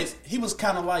comics, he was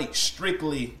kind of like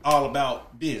strictly all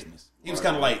about business. He was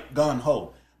kind of like gun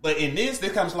ho. But in this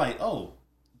comes like, oh,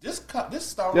 this Star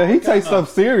Wars. Yeah, he takes stuff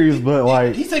serious, but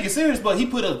like he take it serious, but he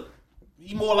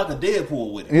more like a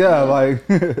Deadpool with it. Yeah, like.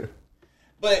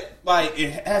 But like,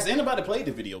 has anybody played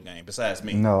the video game besides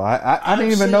me? No, I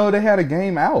didn't even know they had a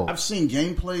game out. I've seen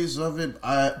gameplays of it.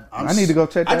 I need to go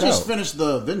check that out. I just finished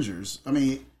the Avengers. I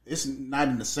mean, it's not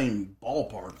in the same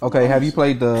ballpark. Okay, have you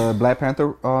played the Black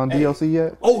Panther DLC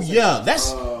yet? Oh yeah,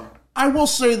 that's. I will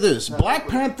say this: Black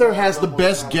Panther has the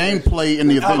best gameplay in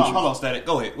the Avengers. Hold on, Static.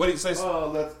 Go ahead. What did you say?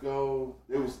 Let's go.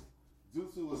 It was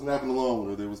Jutsu was snapping along with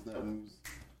her. They was snapping.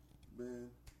 Man,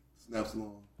 snaps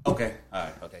along. Okay. All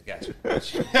right. Okay. Gotcha.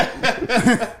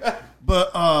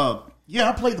 But yeah,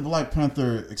 I played the Black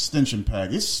Panther extension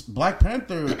pack. Black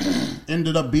Panther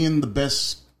ended up being the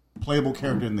best playable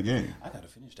character in the game. I gotta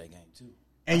finish that game too.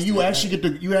 And you actually get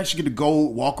to go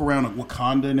walk around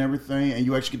Wakanda and everything, and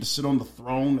you actually get to sit on the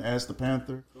throne as the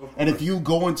Panther. And if you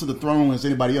go into the throne as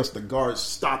anybody else, the guards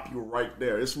stop you right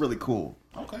there. It's really cool.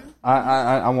 Okay.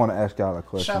 I want to ask y'all a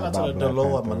question. Shout out about to the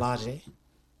Lord Panther.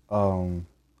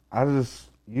 Melage.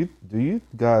 Do you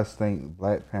guys think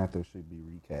Black Panther should be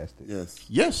recasted?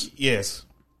 Yes.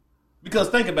 Because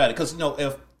think about it. Because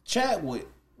if Chadwick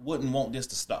wouldn't want this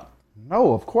to stop.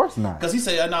 No, of course not. Because he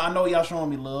said, I know y'all showing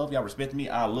me love, y'all respect me,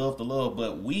 I love the love,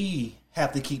 but we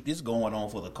have to keep this going on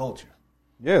for the culture.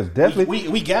 Yes, definitely.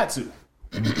 We got to.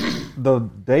 The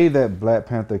day that Black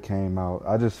Panther came out,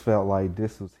 I just felt like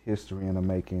this was history in the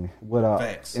making. With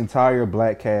an entire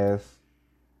black cast.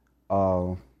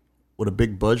 With a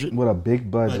big budget? With a big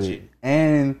budget.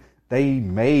 And they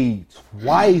made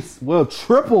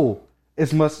triple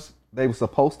as much they were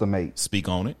supposed to make. Speak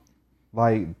on it.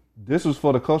 Like, this was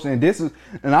for the culture. And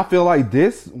I feel like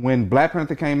when Black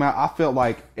Panther came out, I felt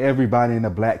like everybody in the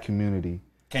black community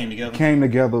came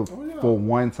together for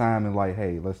one time and like,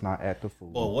 hey, let's not act the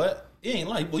fool. Well, what? It ain't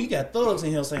like, you got thugs in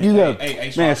here saying,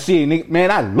 hey, man, shit, nigga, man,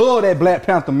 I love that Black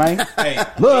Panther, man.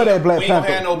 Love that Black Panther.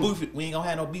 We ain't gonna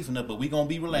have no beef in it, but we gonna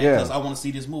be relaxed because I want to see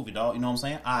this movie, dog. You know what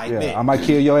I'm saying? I might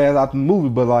kill your ass out the movie,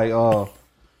 but like,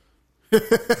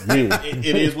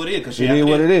 it is what it is. It is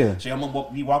what it is. I'm gonna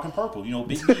be walking purple,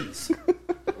 big knees.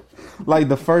 Like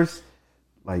the first,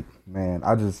 like, man,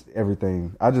 I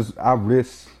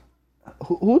risk.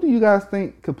 Who do you guys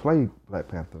think could play Black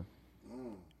Panther?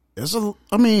 There's a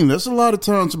lot of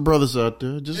talented brothers out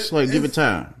there. Just give it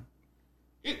time.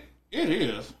 It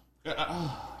is.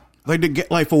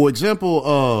 Like for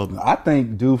example, I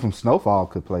think dude from Snowfall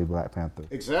could play Black Panther.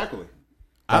 Exactly.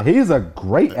 He's a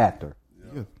great actor.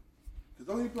 Yeah.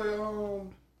 Don't he play?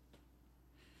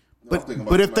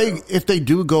 But if they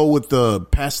do go with the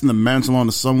passing the mantle on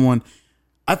to someone,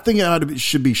 I think it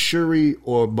should be Shuri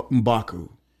or M'Baku.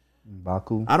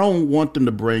 I don't want them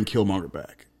to bring Killmonger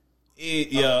back.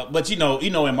 But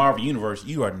in Marvel Universe,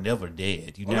 you are never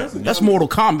dead. That's Mortal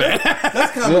Kombat.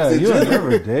 That's comics in you're general.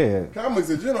 never dead. Comics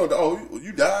in general. Oh,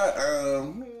 you died.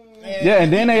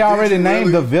 And then they already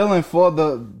named the villain for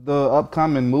the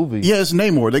upcoming movie. Yeah, it's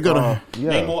Namor. They go to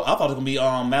Namor. I thought it was gonna be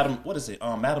Madam. What is it?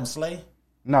 Madam Slay.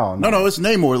 No, it's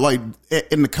Namor. Like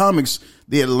in the comics,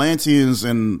 the Atlanteans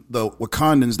and the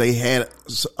Wakandans, they had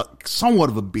somewhat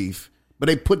of a beef. But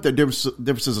they put their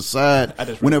differences aside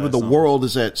whenever the world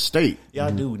is at stake. Yeah, I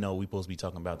do know we're supposed to be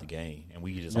talking about the game, and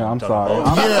we just. Yeah, I'm sorry.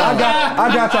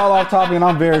 I got y'all off topic, and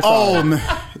I'm very sorry. Oh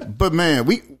man, but man,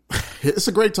 it's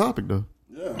a great topic though.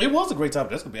 Yeah. It was a great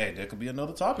topic. That could be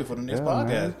another topic for the next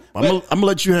podcast. I'm gonna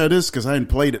let you have this because I hadn't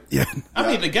played it yet. I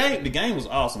mean, the game was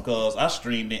awesome because I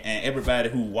streamed it, and everybody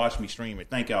who watched me stream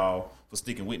it, thank y'all for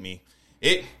sticking with me.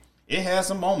 It had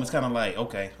some moments kind of like,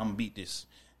 okay, I'm gonna beat this.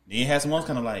 Then it had some moments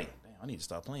kind of like, I need to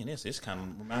stop playing this. This kind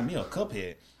of remind me of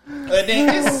Cuphead. But then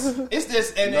it's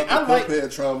this, and then I like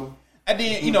Cuphead trauma. And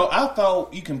then I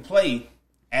thought you can play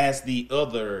as the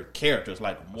other characters,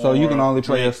 like more. So you can only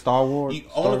play as Star Wars. You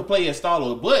only play as Star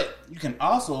Wars, but you can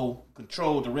also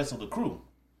control the rest of the crew.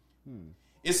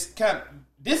 It's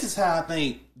this is how I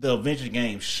think the Avengers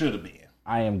game should have been.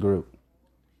 I am Groot.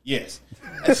 Yes,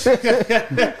 but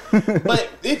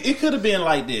it could have been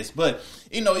like this. But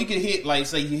you could hit, like,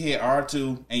 say you hit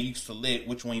R2 and you select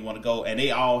which one you want to go, and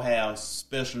they all have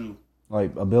special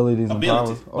like abilities. And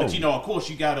powers. But of course,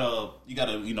 you gotta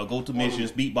go to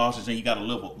missions, beat bosses, and you gotta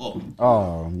level up.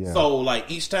 Oh yeah. So like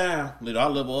each time, I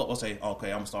level up. I'll say, okay,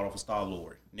 I'm gonna start off with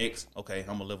Star-Lord. Next, okay,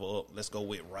 I'm gonna level up. Let's go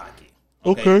with Rocket.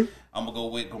 Okay. I'm gonna go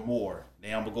with Gamora.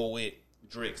 Then I'm gonna go with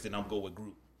Drix. Then I'm gonna go with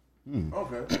Groot.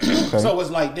 Okay. So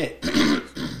it's like that.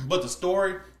 But the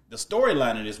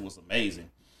storyline of this was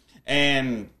amazing.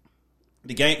 And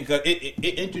the game because it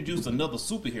introduced another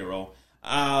superhero.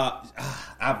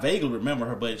 I vaguely remember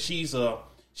her, but she's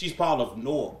part of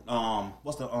Nova.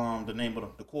 What's the name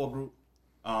of the core group?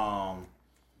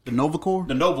 The Nova Corps.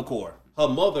 The Nova Corps. Her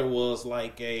mother was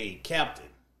like a captain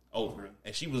over it,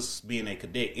 and she was being a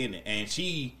cadet in it, and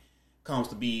she comes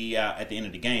to be at the end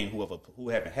of the game. Who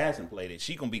hasn't played it,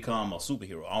 she gonna become a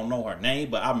superhero. I don't know her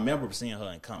name, but I remember seeing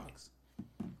her in comics.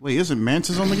 Wait, isn't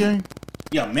Mantis on the game?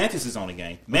 Yeah, Mantis is on the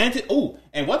game. Mantis. Oh,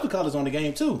 and what the color's on the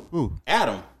game too? Who?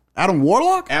 Adam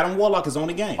Warlock? Adam Warlock is on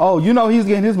the game. Oh, you know he's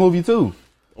getting his movie too.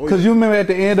 Because you remember at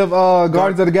the end of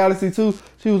Guardians of the Galaxy 2,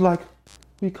 she was like,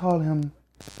 we call him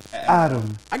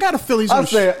Adam. I got a feeling he's I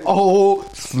said, oh,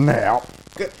 snap.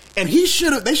 And they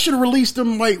should have released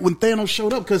him like when Thanos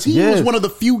showed up because he was one of the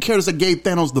few characters that gave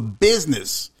Thanos the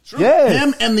business. Yes.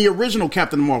 Him and the original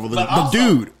Captain Marvel, the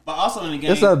dude. But also in the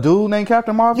game, It's a dude named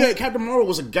Captain Marvel? Yeah, Captain Marvel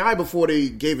was a guy before they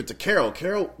gave it to Carol.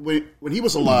 Carol, when he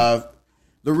was alive,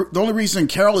 the only reason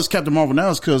Carol is Captain Marvel now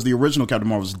is because the original Captain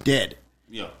Marvel is dead.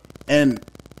 Yeah. And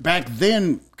back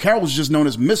then, Carol was just known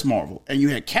as Miss Marvel, and you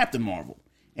had Captain Marvel.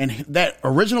 And that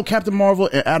original Captain Marvel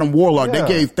and Adam Warlock, they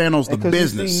gave Thanos the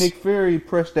business. You see Nick Fury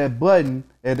press that button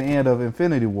at the end of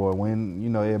Infinity War when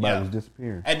everybody was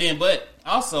disappearing. And then, but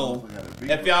also,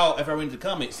 if I read the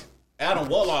comics, Adam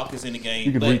Warlock is in the game.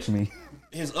 You can reach me.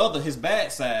 His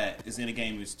bad side is in the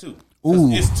game too. Ooh.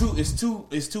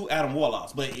 It's two Adam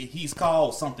Warlocks, but he's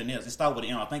called something else. It starts with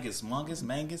an M. I think it's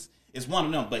Mangus. It's one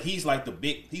of them, but he's like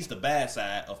he's the bad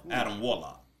side of Adam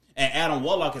Warlock. And Adam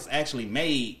Warlock is actually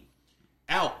made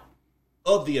out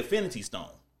of the Infinity Stone.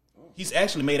 He's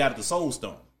actually made out of the Soul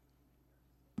Stone.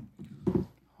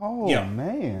 Oh,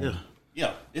 man.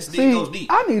 Yeah. It goes deep.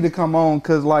 I need to come on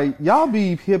because, like, y'all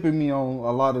be hipping me on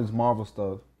a lot of this Marvel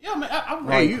stuff. Yeah, man.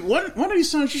 Hey, one of these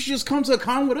times you should just come to a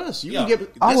con with us. You can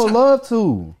get. I would love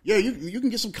to. Yeah, you can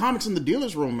get some comics in the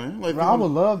dealer's room, man. Like, I would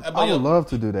love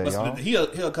to do that, y'all.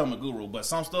 He'll come a guru, but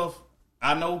some stuff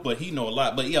I know, but he know a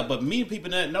lot. But me and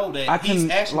people that know that he's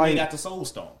actually made out the Soul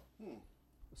Stone.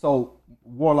 So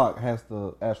Warlock has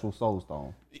the actual Soul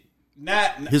Stone.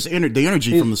 Not the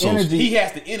energy from the Soul Stone. He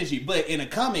has the energy, but in the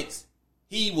comics,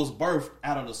 he was birthed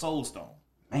out of the Soul Stone.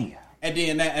 Man. And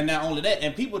then, and not only that,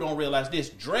 and people don't realize this,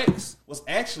 Drax was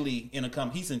actually in a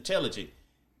comic. He's intelligent.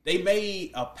 They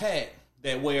made a pact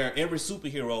that where every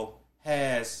superhero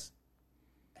has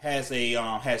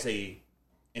a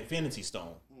Infinity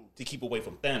Stone to keep away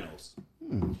from Thanos.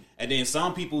 And then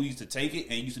some people used to take it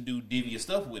and used to do devious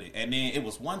stuff with it. And then it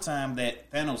was one time that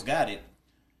Thanos got it.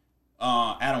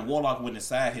 Adam Warlock went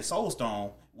inside his Soul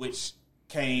Stone, which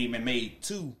came and made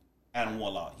two Adam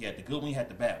Warlock. He had the good one, he had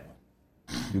the bad one.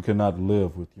 You cannot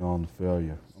live with your own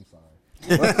failure. I'm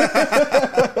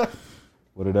sorry.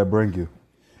 What did that bring you?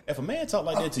 If a man talk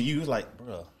like that to you, it's like,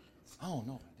 bro, I don't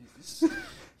know.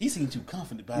 He seemed too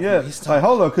confident about it. Yeah, like,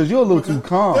 hold up, because you're a little too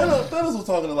calm. Thanos was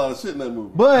talking a lot of shit in that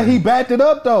movie. But he backed it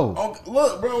up, though. Oh,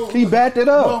 look, bro. He backed it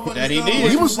up. That he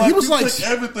did. He was like took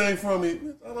everything from me.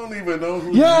 I don't even know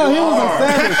who yeah, you he are. was a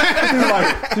savage. He was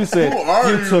like, she said, Who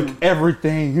are you you? took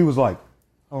everything. He was like,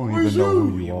 I don't even know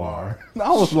who you are.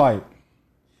 I was like,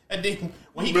 And then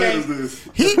when he Who man came, is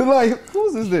this? like,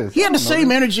 whose is this? He had the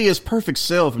same energy as Perfect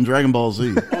Cell from Dragon Ball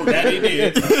Z. oh, that he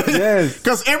did. Yes,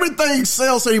 Because everything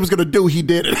Cell said he was going to do, he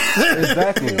did it.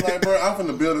 exactly. Like, bro, I'm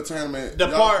finna build a tournament. The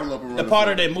Y'all pull up and run part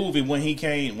of the that movie when they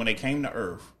came to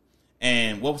Earth,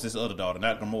 and what was his other daughter?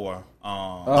 Not Gamora.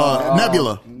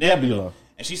 Nebula. Nebula.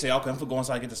 And she said, "Okay, I'm finna go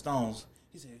inside and get the stones."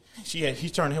 He said, he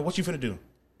turned to him. What you finna do?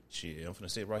 Shit, I'm finna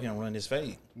sit right here and run this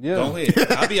fade. Yeah. Go ahead.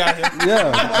 I'll be out here.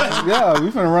 Yeah, we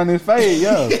finna run this fade,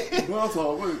 yeah. Well,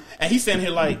 so, wait. And he's sitting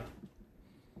here like,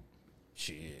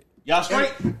 shit. Y'all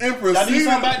straight? And Y'all need proceeded,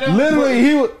 something back there?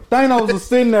 Literally, Thanos was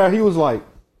sitting there, he was like,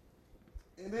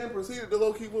 and then proceeded to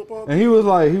low key whoop up. and he was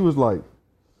like,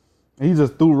 and he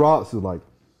just threw rocks. He was like,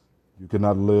 you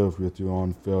cannot live with your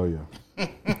own failure.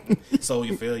 So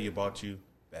your failure brought you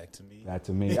back to me. That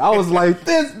to me. I was like,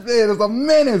 this man is a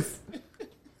menace.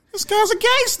 This guy's a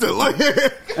gangster. Like,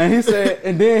 And he said,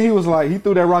 and then he was like, he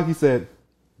threw that rock. He said,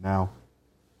 now,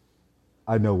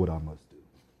 I know what I must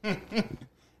do.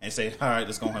 And say, all right,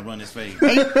 let's go ahead and run this fade.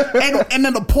 and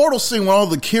then the portal scene when all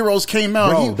the heroes came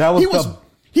out, Bro,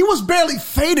 he was barely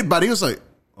faded by it. He was like,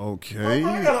 okay.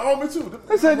 I got an army too.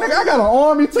 I said, nigga, I got an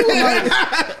army too. Like,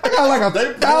 I got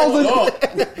like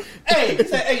 1,000. Hey, he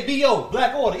said, hey, D.O.,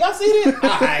 Black Order. Y'all see this?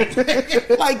 All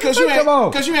right. Like, because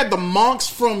you had the monks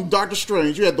from Doctor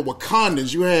Strange, you had the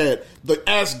Wakandans, you had the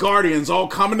Asgardians all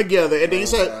coming together, and then he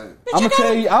said, I'm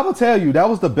gonna tell you, that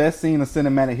was the best scene of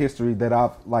cinematic history that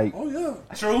I've like. Oh yeah,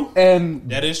 True. And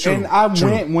that is true. And I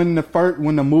went when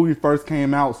the movie first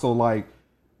came out, so like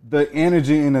the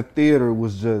energy in the theater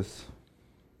was just.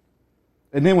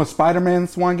 And then when Spider-Man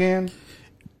swung in,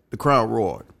 the crowd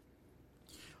roared.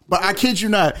 But I kid you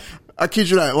not.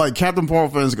 Like, Captain Marvel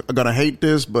fans are gonna hate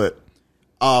this, but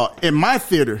in my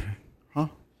theater, No,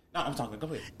 I'm talking. Go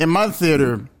ahead. in my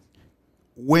theater,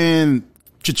 when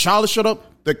T'Challa showed up,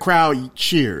 the crowd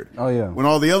cheered. Oh, yeah. When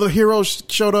all the other heroes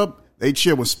showed up, they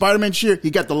cheered. When Spider-Man cheered, he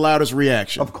got the loudest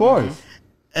reaction. of course.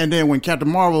 And then when Captain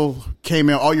Marvel came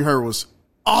in, all you heard was,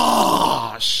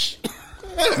 "Ah, shit."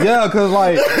 Yeah, because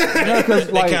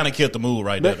They kind of killed the mood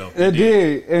right there, though. It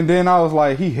did. And then I was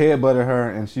like, he headbutted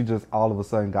her, and she just all of a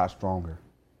sudden got stronger.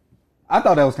 I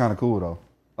thought that was kind of cool, though.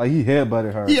 Like, he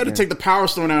headbutted her. He had to take the Power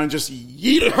Stone out and just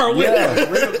yeeted her with it.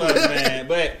 Real good, man.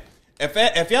 But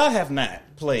if y'all have not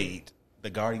played the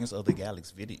Guardians of the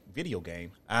Galaxy video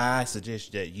game, I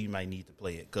suggest that you might need to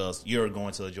play it because you're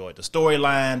going to enjoy it. The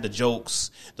storyline, the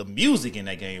jokes, the music in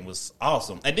that game was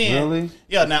awesome. And then, Really?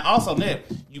 Yeah. Now, also, Ned,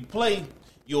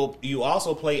 you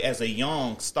also play as a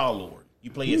young Star-Lord.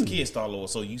 You play as kid Star-Lord,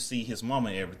 so you see his mama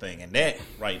and everything, and that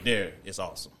right there is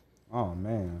awesome. Oh,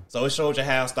 man. So it shows you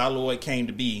how Star-Lord came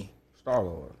to be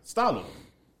Star-Lord. Star-Lord.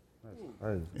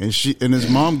 Crazy. And his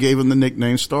mom gave him the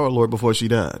nickname Star-Lord before she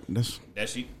died. That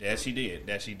she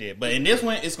did. But in this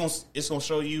one, it's gonna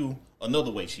show you another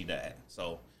way she died.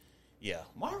 So, yeah,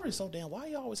 Marvel is so damn. Why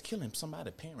you always killing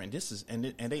somebody's parent? This is and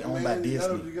they owned by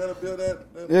Disney. You gotta build that.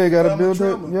 Yeah, you got to build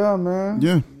trauma. it. Yeah, man.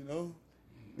 Yeah. You know,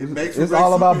 it makes It's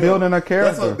all about building a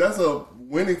character. That's a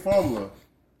winning formula.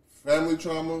 Family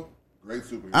trauma, great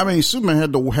superhero. I mean, Superman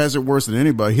has it worse than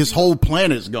anybody. His whole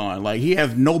planet's gone. Like, he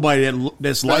has nobody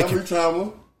that's like family him.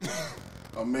 trauma,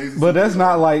 amazing. But that's superhero.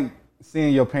 not like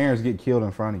seeing your parents get killed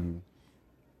in front of you.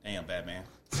 Damn, Batman.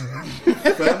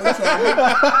 family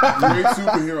trauma, great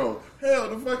superhero. Hell,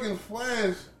 the fucking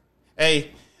Flash.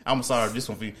 Hey, I'm sorry. This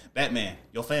one for you, Batman.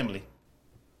 Your family.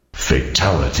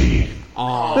 Fatality.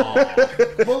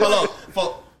 Hold on.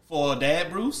 For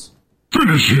Dad Bruce.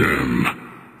 Finish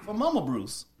him. For Mama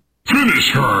Bruce.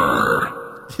 Finish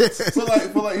her. So like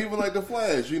even like the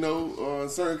Flash, you know, in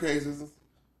certain cases,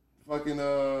 fucking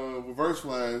Reverse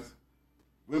Flash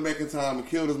went back in time and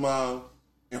killed his mom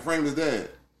and framed his dad.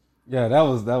 Yeah, that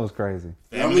was crazy.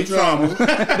 Family trauma.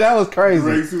 That was crazy.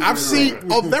 Great superhero. I've seen.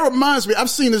 Oh, that reminds me. I've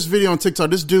seen this video on TikTok.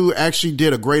 This dude actually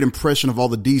did a great impression of all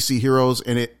the DC heroes,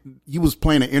 and he was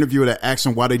playing an interview that asked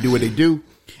him why they do what they do,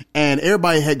 and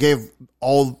everybody gave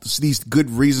all these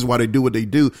good reasons why they do what they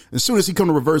do. As soon as he come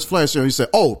to Reverse Flash, he said,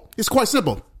 "Oh, it's quite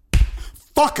simple.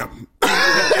 Fuck him."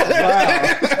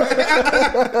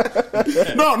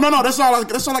 No. That's all I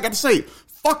got to say.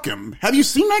 Fuck him. Have you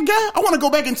seen that guy? I want to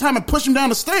go back in time and push him down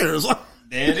the stairs.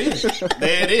 There it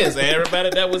is.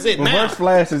 Everybody, that was it. Now, Reverse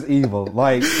Flash is evil.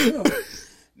 Like,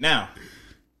 now,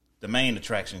 the main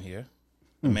attraction here,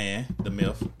 the man, the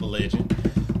myth, the legend,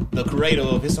 the creator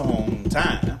of his own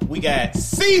time. We got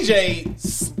CJ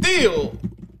still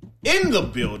in the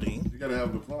building. You gotta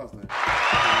have the applause now.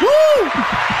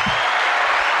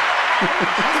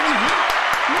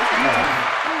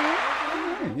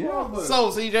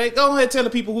 So CJ, go ahead, tell the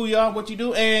people who you are, what you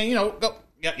do, and go.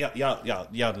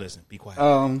 Y'all listen. Be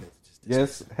quiet.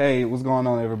 Yes. Hey, what's going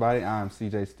on, everybody? I'm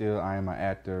CJ Steele. I am an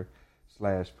actor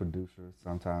 / producer,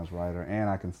 sometimes writer, and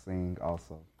I can sing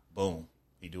also. Boom.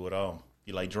 He do it all.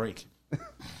 He like Drake.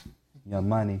 Young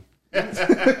Money. Not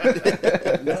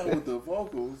with the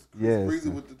vocals. Yes. Breezy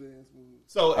with the dance moves.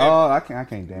 So I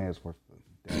can't dance worth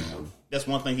the damn. that's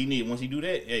one thing he need. Once he do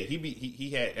that, hey,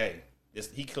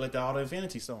 he collected all the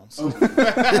Infinity Stones.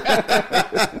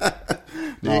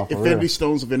 No, for Infinity real.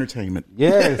 Stones of Entertainment.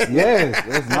 Yes.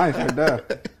 That's nice right there.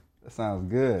 That sounds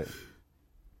good.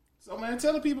 So man,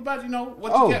 tell the people about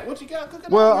what you got cooking.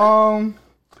 Well,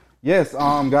 yes,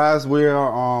 guys, we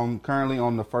are currently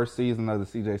on the first season of the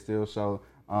CJ Steele Show.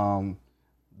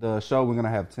 The show, we're gonna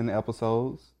have 10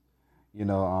 episodes.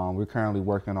 We're currently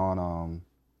working on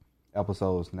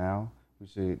episodes now. We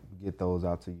should get those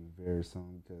out to you very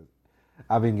soon because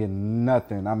I've been getting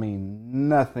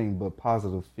nothing but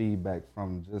positive feedback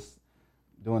from just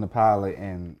doing the pilot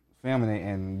and filming it,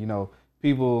 and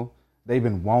people. They've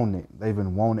been wanting it. They've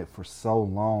been wanting it for so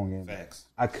long, and Facts.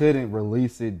 I couldn't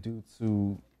release it due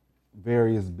to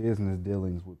various business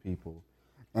dealings with people.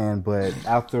 But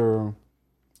after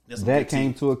that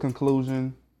came to a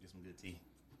conclusion, Get some good tea.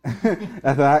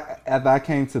 after I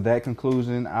came to that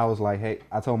conclusion, I was like, hey,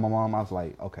 I told my mom, I was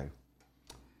like, okay,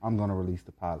 I'm gonna release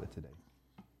the pilot today.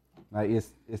 Like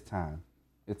it's time.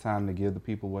 It's time to give the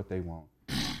people what they want,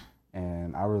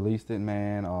 and I released it,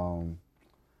 man.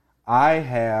 I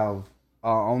have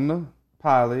on the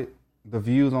pilot, the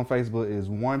views on Facebook is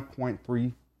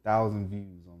 1.3 thousand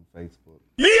views on Facebook.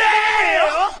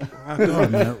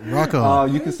 Rock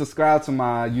on. You can subscribe to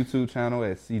my YouTube channel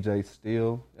at CJ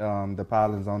Steele. The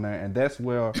pilot's on there, and that's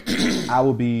where I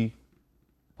will be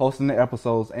posting the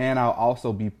episodes, and I'll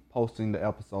also be posting the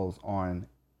episodes on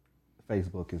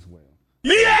Facebook as well.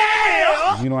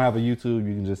 Yeah! If you don't have a YouTube,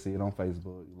 you can just see it on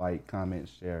Facebook. Like, comment,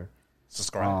 share.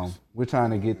 Subscribe. We're trying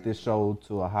to get this show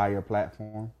to a higher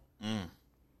platform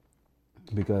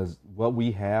because what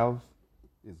we have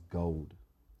is gold.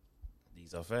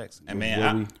 These are facts. And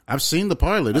man, I've seen the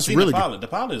pilot. It's really good. The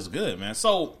pilot is good, man.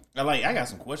 So, I got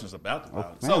some questions about the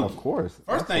pilot. Man, so, of course.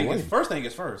 First thing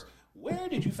is first. Where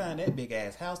did you find that big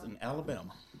ass house in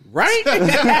Alabama? Right? I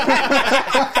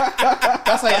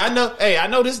say, I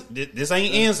know this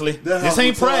ain't Inslee. This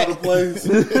ain't Pratt.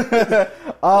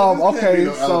 Okay,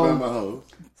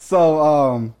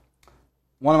 so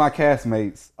one of my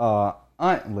castmates,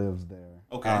 aunt lives there.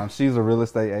 Okay. She's a real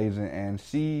estate agent, and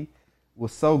she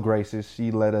was so gracious. She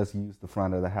let us use the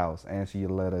front of the house, and she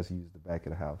let us use the back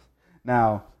of the house.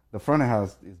 Now, the front of the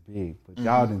house is big, but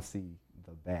y'all didn't see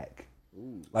the back.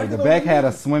 Like, the back had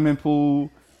a swimming pool.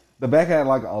 The back had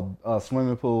like a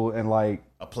swimming pool and like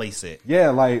a play set.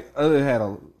 Yeah, like it had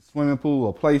a swimming pool,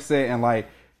 a play set, and it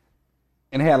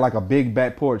had like a big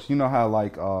back porch. You know how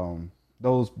like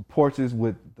those porches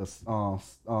with the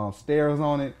stairs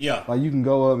on it. Yeah, like you can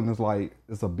go up and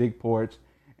it's a big porch,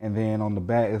 and then on the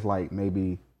back it's like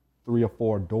maybe 3 or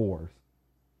 4 doors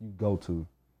you go to.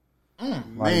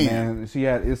 Man,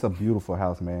 it's a beautiful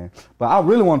house, man. But I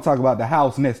really want to talk about the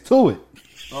house next to it.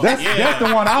 That's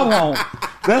the one I want.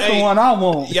 That's the one I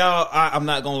want. Y'all, I'm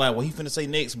not gonna lie. What he finna say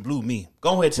next blew me.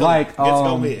 Go ahead, tell me.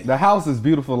 Go ahead. The house is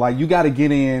beautiful. Like, you got to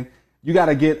get in. You got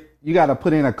to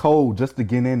put in a code just to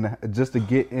get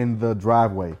in the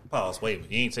driveway. Pause.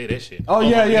 Wait, you ain't say that shit. Oh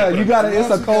yeah. You got to.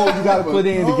 It's a code you got to put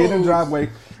in to get in the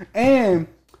driveway. And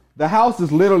the house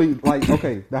is literally like,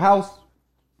 okay, the house.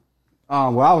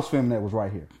 Where I was filming that was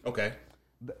right here. Okay.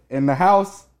 And the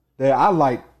house that I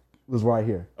like was right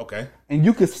here. Okay. And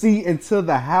you could see into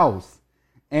the house.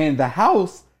 And the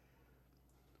house,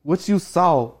 what you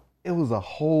saw, it was a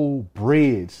whole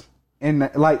bridge in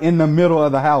the middle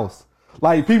of the house.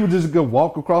 Like, people just go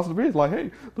walk across the bridge. Like,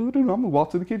 hey, I'm gonna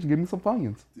walk to the kitchen, give me some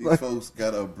Funyuns. These folks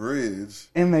got a bridge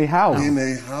in their house.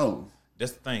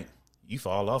 That's the thing. You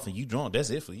fall off and you drunk.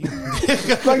 That's it for you.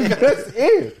 That's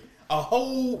it.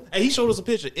 And he showed us a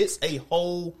picture. It's a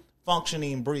whole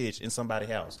functioning bridge in somebody's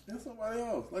house. That's somebody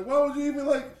else. Like, why would you even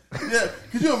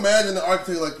could you imagine the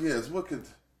architect like, yes, what can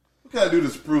I do to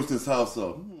spruce this house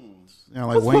up?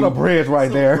 Let's put a bridge right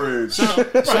there.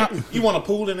 Right. You want a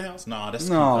pool in the house? Nah, that's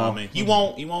no. Man. You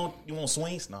want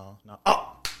swings? No.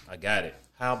 Oh, I got it.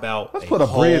 How about let's put a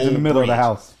bridge in the middle of the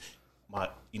house?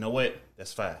 You know what?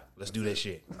 That's fine. Let's do that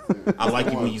shit. I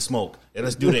like you when you smoke. Yeah,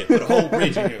 let's do that. Put a whole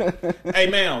bridge in here. Hey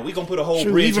man, we gonna put a whole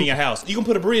bridge in your house. You gonna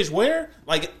put a bridge where?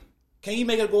 Like, can you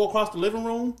make it go across the living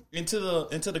room into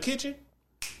the kitchen?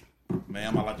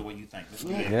 Man, I like the way you think. Let's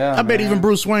do that. Yeah, I bet even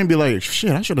Bruce Wayne be like,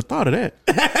 shit, I should have thought of that.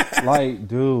 Like,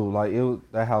 dude,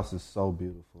 that house is so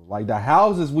beautiful. Like, the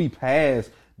houses we passed,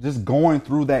 just going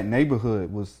through that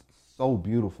neighborhood was so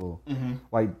beautiful. Mm-hmm.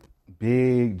 Like,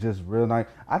 big, just real nice.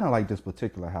 I don't like this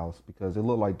particular house because it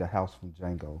looked like the house from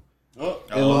Django. It looked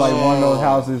like one of those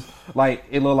houses. Like,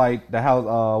 it looked like the house.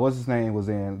 What's his name was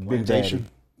in Big Daddy.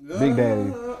 Big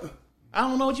Daddy. I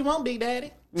don't know what you want, Big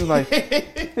Daddy. He was like,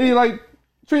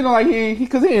 treating him like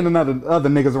because he ain't other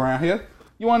niggas around here.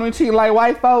 You want me to treat like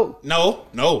white folk? No,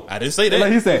 I didn't say that.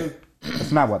 Like he said,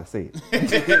 that's not what I said.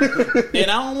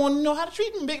 And I don't want to know how to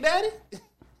treat him, Big Daddy.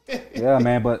 Yeah,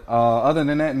 man. But other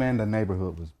than that, man, the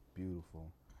neighborhood was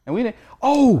beautiful, and we didn't.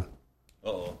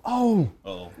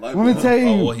 Let me tell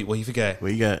you. What you forgot?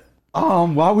 What you got?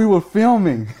 While we were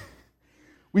filming,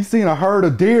 we seen a herd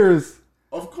of deers.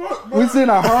 Of course, bro. We seen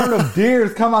a herd of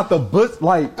deers come out the bush.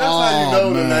 Like, that's how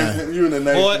you know you in the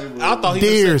nice. Boy, I thought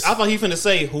he finna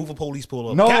say Hoover police pull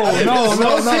up. No. That's what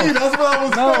I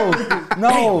was saying.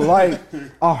 No, like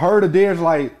a herd of deers.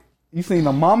 Like, you seen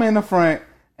the mama in the front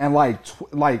and like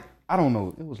I don't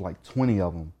know, it was like 20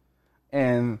 of them,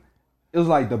 and it was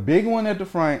like the big one at the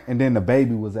front, and then the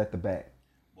baby was at the back.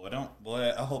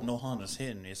 Boy, I hope no Honda's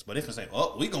hitting this. But if it's like,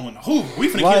 we going to Hoover, we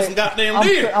finna kill some goddamn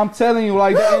deer. I'm telling you,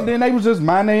 like, and then they was just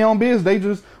mind their own business. They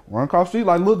just run across the street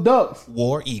like little ducks.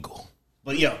 War Eagle.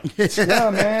 But yeah,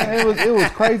 man, it was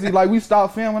crazy. Like, we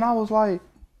stopped filming. I was like,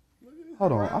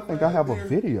 hold on, I think I have a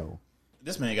video.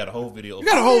 This man got a whole video. You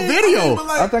got a whole video.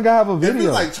 I think I have a video. If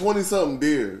it's like 20 something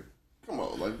deer. Come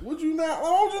on, like, why would you not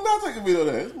take a video of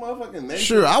that? It's motherfucking nature.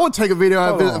 Sure, I would take a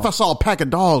video if I saw a pack of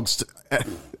dogs.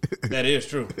 That is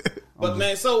true. But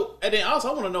man, and then also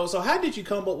I want to know, so how did you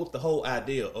come up with the whole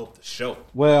idea of the show?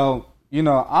 Well,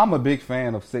 I'm a big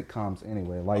fan of sitcoms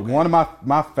anyway. Like one of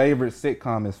my favorite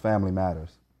sitcom is Family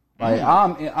Matters. Like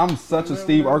I'm such a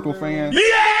Steve Urkel fan.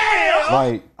 Yeah.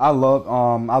 Like I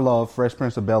love Fresh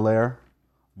Prince of Bel-Air,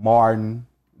 Martin,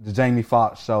 the Jamie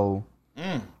Foxx show.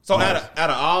 So out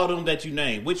of all of them that you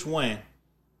named, which one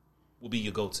will be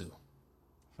your go-to?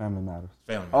 Family Matters.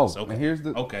 Family Matters. Okay. And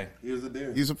here's the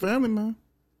deal. He's a family man.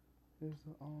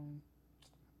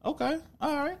 Okay.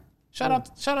 All right. Shout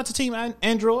out to Team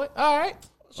Android. All right.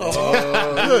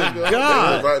 Good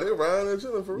God. They're riding and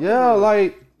chilling for real. Yeah,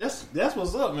 like that's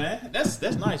what's up, man. That's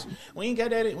nice. We ain't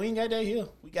got that here.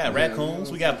 We got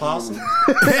raccoons. We got possums.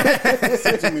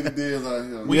 Too many deals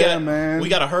out here. Man. We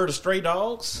got a herd of stray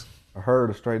dogs.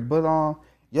 But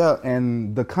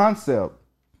and the concept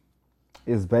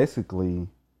is basically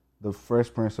the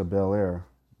Fresh Prince of Bel-Air,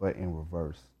 but in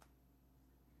reverse.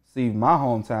 See, my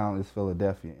hometown is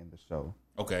Philadelphia in the show.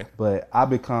 Okay. But I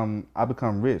become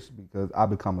rich because I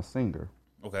become a singer.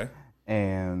 Okay.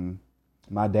 And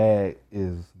my dad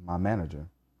is my manager.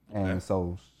 Okay. And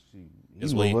so he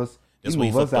moves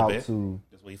us out to.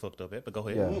 That's where he fucked up at, but go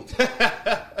ahead.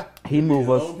 Yeah. he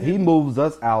moves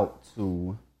us out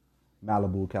to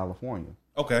Malibu, California.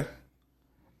 Okay.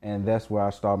 And that's where I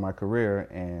started my career.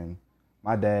 And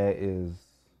my dad is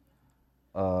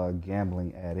a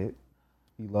gambling addict.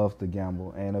 He loves to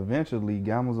gamble, and eventually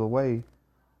gambles away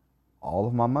all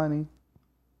of my money,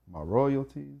 my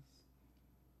royalties.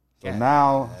 So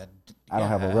now I don't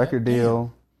have a record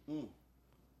deal.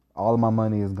 All of my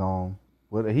money is gone.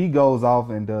 He goes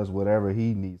off and does whatever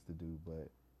he needs to do,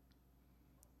 but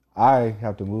I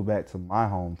have to move back to my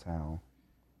hometown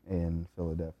in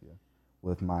Philadelphia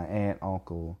with my aunt,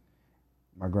 uncle,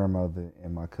 my grandmother,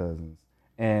 and my cousins.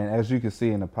 And as you can see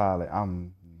in the pilot,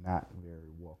 I'm not very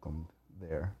welcomed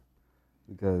there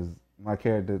because my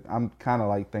character, I'm kind of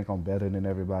like think I'm better than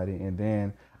everybody, and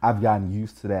then I've gotten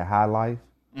used to that high life.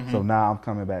 So now I'm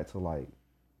coming back to like,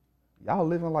 y'all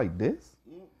living like this?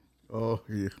 Oh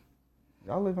yeah,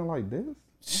 y'all living like this?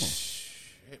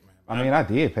 Shit, man. I mean, I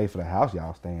did pay for the house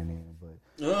y'all staying in, but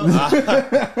so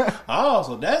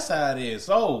that's how it is.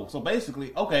 So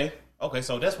basically, okay.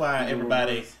 So that's why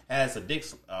everybody has a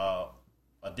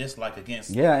dislike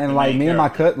against. Yeah, and like me and my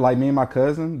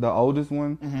cousin, the oldest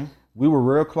one, we were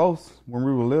real close when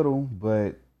we were little,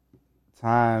 but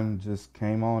time just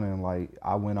came on and like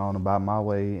I went on about my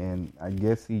way, and I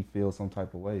guess he feels some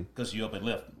type of way because you up and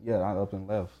left. Yeah, I up and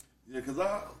left. Yeah, because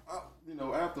I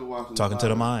after watching talking to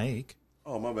the mic.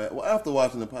 Oh my bad. Well, after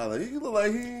watching the pilot, he looked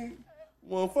like he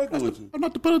wasn't fucking with you. I'm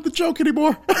not to put up the joke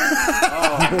anymore.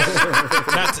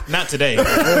 Not today.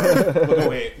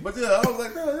 But yeah, I was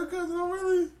like, no, your cousin don't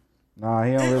really. Nah,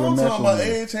 he don't really mess with me. I'm talking about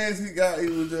any chance he got, he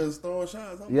was just throwing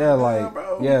shots.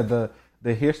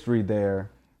 The history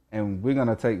there, and we're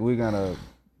gonna take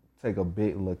a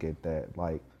big look at that.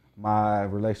 Like my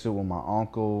relationship with my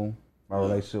uncle, my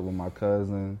relationship with my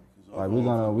cousin. Like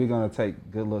we're gonna take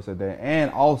good looks at that,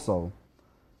 and also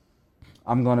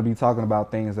I'm gonna be talking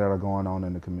about things that are going on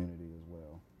in the community as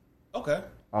well. Okay.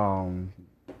 I'm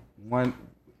not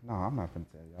gonna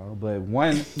tell y'all, but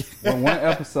one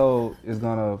episode is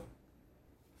gonna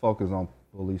focus on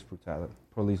police brutality.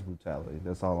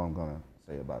 That's all I'm gonna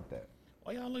say about that.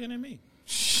 Why y'all looking at me?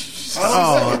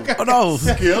 Oh no,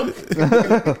 Skip.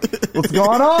 What's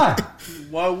going on?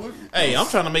 Why would? Hey, I'm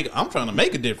trying to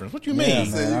make a difference. What you mean?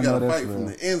 You said you got to fight from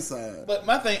the inside. But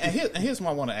my thing, and here's what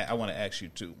I want to ask you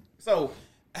too. So,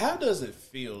 how does it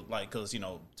feel like? Because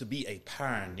to be a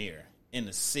pioneer in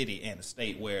the city and the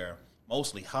state where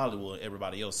mostly Hollywood,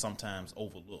 everybody else sometimes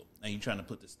overlook, and you're trying to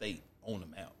put the state on the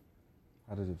map.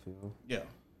 How does it feel? Yeah,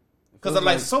 because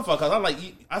I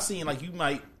seen like you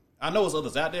might. I know there's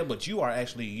others out there, but you are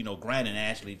actually, grinding and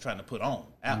actually trying to put on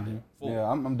out there. Yeah,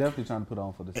 I'm definitely trying to put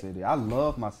on for the city. I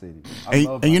love my city.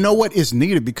 And you know what? It's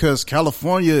needed because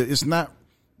California is not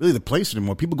really the place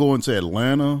anymore. People go into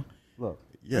Atlanta. Look,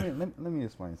 yeah. Let me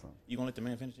explain something. You gonna let the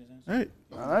man finish his answer?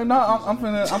 Hey. No, I'm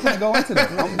finna go into that.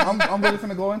 I'm really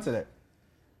finna go into that.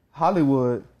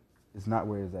 Hollywood is not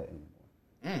where it's at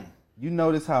anymore. You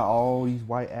notice how all these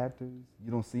white actors, you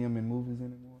don't see them in movies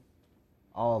anymore?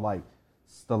 All like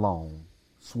Stallone,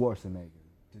 Schwarzenegger,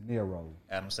 De Niro,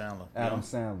 Adam Sandler,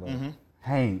 mm-hmm.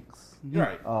 Hanks.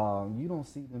 Right. You don't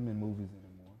see them in movies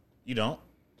anymore. You don't?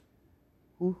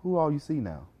 Who all you see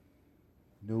now?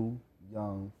 New,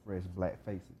 young, fresh black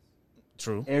faces.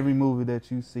 True. Every movie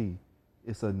that you see,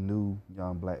 it's a new,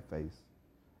 young black face.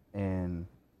 And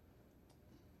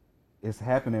it's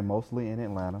happening mostly in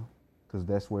Atlanta because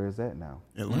that's where it's at now.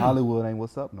 Hollywood ain't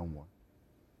what's up no more.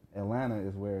 Atlanta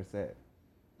is where it's at.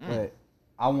 But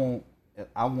I want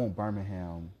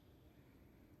Birmingham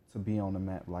to be on the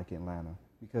map like Atlanta,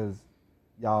 because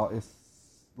y'all, it's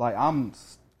like I'm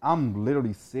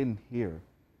literally sitting here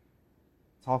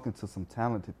talking to some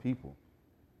talented people,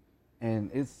 and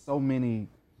it's so many.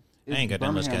 I ain't got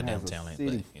that much Birmingham goddamn has a talent,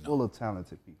 city but, you know. full of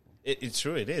talented people. It's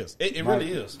true. It is. It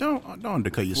really is. Don't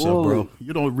undercut yourself, bro.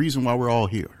 You're the reason why we're all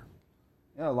here.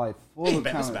 Yeah, like full of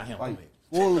Batman's talent, about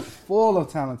him, like full of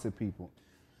talented people,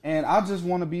 and I just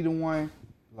want to be the one.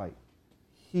 Like,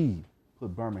 he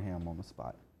put Birmingham on the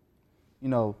spot. You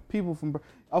know, people from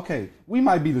we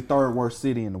might be the third worst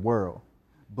city in the world,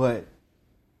 but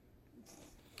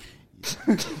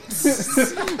we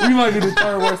might be the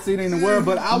third worst city in the world.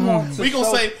 But I want to. We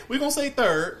gonna say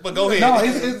third, but go ahead.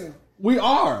 No, we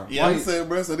are. Yeah, I'm saying,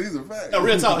 bro. So these are facts. No,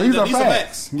 real talk. These are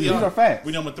facts. These are facts.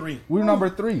 We number 3. We're number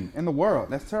 3 in the world.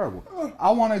 That's terrible. I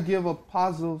want to give a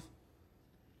positive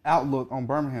outlook on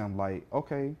Birmingham. Like,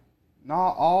 okay,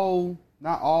 not all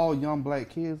young black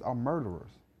kids are murderers.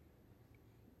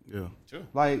 Yeah, true.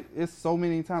 Like, it's so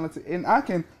many talented, and I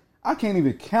can't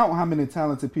even count how many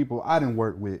talented people I didn't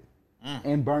work with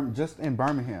in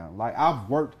Birmingham. Like, I've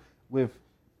worked with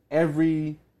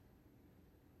every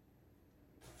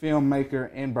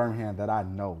filmmaker in Birmingham that I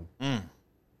know.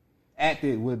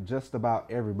 Acted with just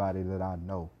about everybody that I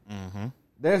know. Mm-hmm.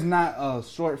 There's not a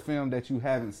short film that you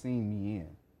haven't seen me in.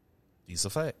 These are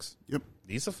facts. Yep.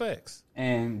 These are facts.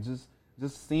 And just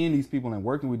seeing these people and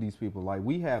working with these people, like,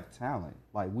 we have talent.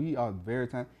 Like, we are very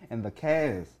talented. And the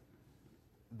cast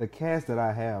that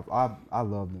I have, I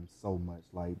love them so much.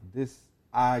 Like, this,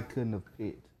 I couldn't have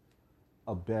picked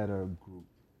a better group.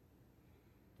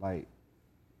 Like,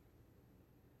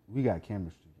 we got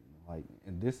chemistry, like,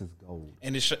 and this is gold.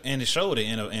 And it showed it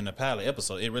in the pilot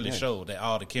episode. It really showed that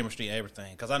all the chemistry,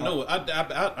 everything. Because I know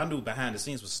I knew behind the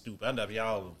scenes was stupid. I know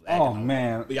y'all. Oh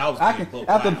man! Y'all was after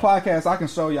the podcast, I can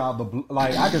show y'all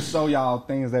I can show y'all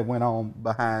things that went on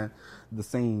behind the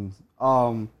scenes.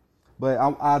 But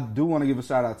I do want to give a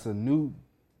shout out to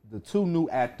the 2 new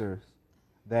actors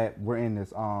that were in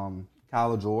this.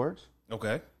 Kyler George.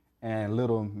 Okay. And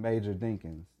Little Major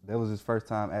Dinkins. That was his first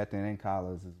time acting in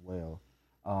college as well.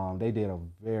 They did a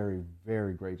very,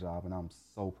 very great job, and I'm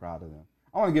so proud of them.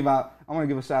 I want to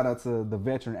give a shout out to the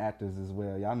veteran actors as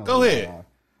well. Y'all know. Go ahead.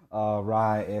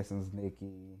 Ryan, Essence,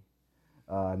 Nikki,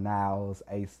 Niles,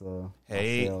 Asa,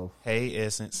 myself. Hey,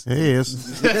 Essence. Hey,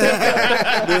 Essence. This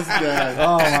guy.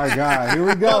 Oh my God, here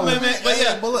we go.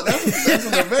 But look, that's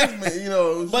an investment, you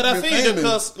know. But I feel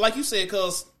because, like you said,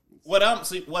 because what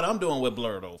I'm doing with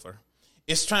Blurred Over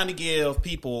is trying to give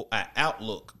people an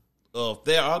outlook of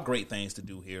there are great things to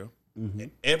do here. Mm-hmm.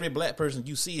 Every black person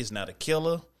you see is not a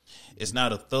killer, it's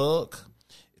not a thug,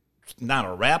 not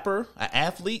a rapper, an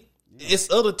athlete.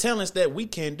 It's other talents that we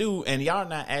can do, and y'all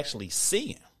not actually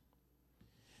seeing.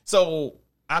 So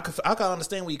I can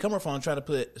understand where you're coming from, trying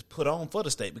to put on for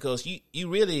the state, because you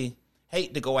really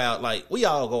hate to go out. Like, we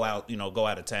all go out, go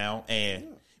out of town,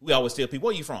 and we always tell people,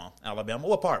 where you from? Alabama.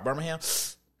 What part? Birmingham?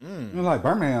 You're like,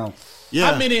 Birmingham.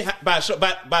 Yeah. How many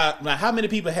how many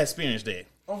people have experienced that?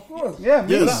 Of course. Yeah,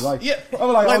 me. Yes. Like, Yeah. I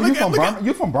was like, Like,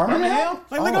 you from Birmingham?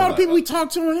 Like, look at all the people we talk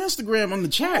to on Instagram on the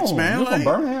chats, man. You like, from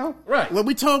Birmingham? Right. Well,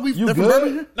 we told You they're from good?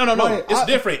 Birmingham. No. Like, It's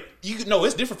different.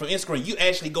 It's different from Instagram. You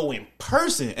actually go in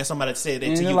person, and somebody said that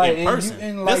And to you like, in person.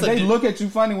 and like, they look at you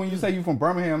funny when you say you from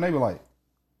Birmingham. They be like,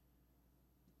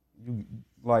 you.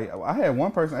 Like, I had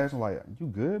one person ask me, like, you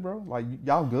good, bro? Like,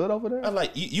 y'all good over there? I'm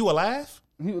like, you alive?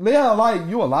 Yeah, like,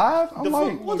 you alive? I'm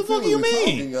like, What the fuck do you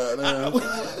mean? But nigga,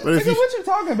 what you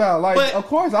talking about? Like, of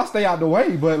course, I stay out the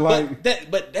way, but like,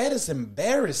 but that is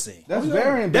embarrassing. that's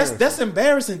very embarrassing. That's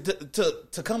embarrassing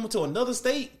to come to another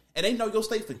state and they know your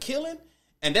state for killing,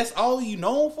 and that's all you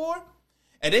known for,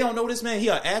 and they don't know this man. He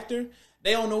an actor.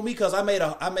 They don't know me because I made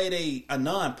a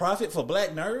non-profit for black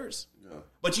nerds. Yeah.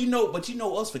 But you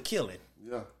know us for killing.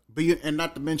 Yeah. But and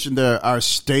not to mention that our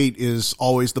state is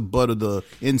always the butt of the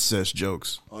incest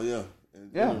jokes. Oh yeah.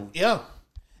 Yeah.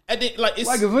 And then, like, it's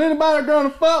Like, if anybody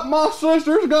gonna fuck my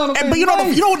sister's gonna be But you know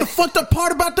me. what the fucked up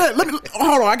part about that?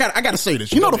 Hold on, I got to say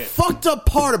this. You know the fucked up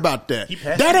part about that?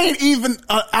 That ain't even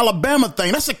an Alabama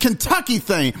thing. That's a Kentucky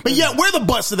thing. But yet we're the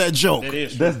butts of that joke. It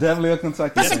is true. That's definitely a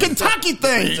Kentucky. That's a Kentucky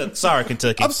thing. Sorry,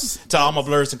 Kentucky. To all my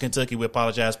blurs in Kentucky, we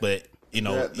apologize, but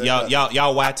y'all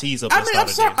YTs up. I mean, I'm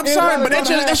sorry, but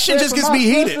that shit just gets me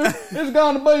heated. It's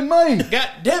gonna be me. God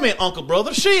damn it, Uncle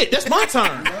Brother. Shit, that's my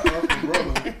turn.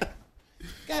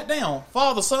 God damn,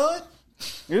 father, son.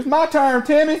 It's my turn,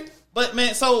 Timmy. But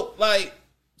man, so like,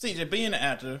 CJ, being an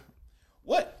actor,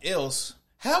 what else?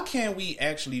 How can we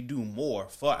actually do more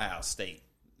for our state?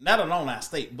 Not alone our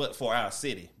state, but for our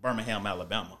city, Birmingham,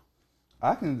 Alabama.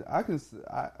 I can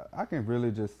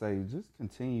really just say, just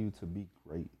continue to be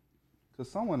great,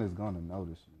 because someone is gonna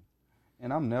notice you,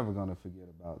 and I'm never gonna forget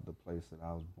about the place that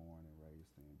I was born and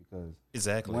raised in, because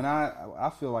exactly when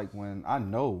I feel like when I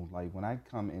know, like when I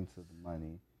come into the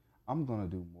money, I'm gonna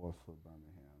do more for Birmingham.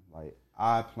 Like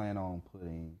I plan on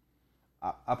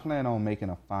making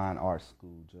a fine art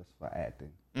school just for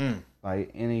acting. Like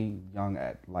any young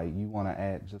act, like you want to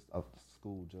add just a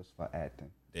school just for acting.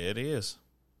 There it is.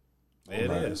 There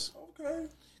it is. Okay.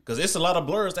 Because it's a lot of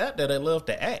blurs out there that love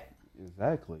to act.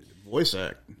 Exactly. Voice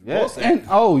act. Yeah. And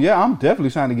I'm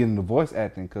definitely trying to get into voice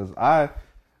acting because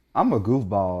I'm a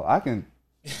goofball. I can,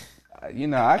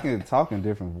 I can talk in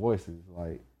different voices.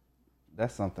 Like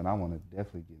that's something I want to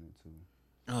definitely get into.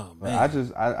 Oh but man.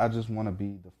 I just want to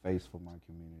be the face for my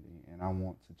community, and I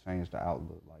want to change the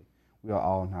outlook. Like we are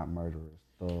all not murderers,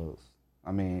 thugs.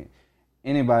 I mean,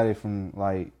 anybody from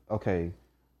like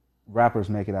rappers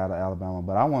make it out of Alabama,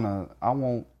 but I want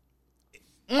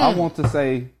to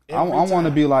say I want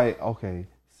to be like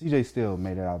CJ Steele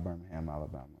made it out of Birmingham,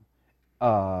 Alabama.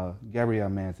 Gabrielle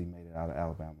Manzi made it out of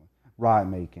Alabama. Rod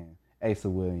Macon, Asa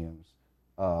Williams,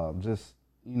 just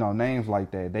names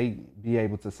like that. They be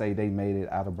able to say they made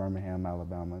it out of Birmingham,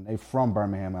 Alabama, and they from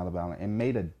Birmingham, Alabama, and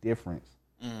made a difference,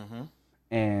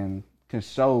 and can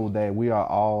show that we are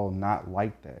all not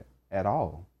like that at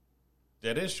all.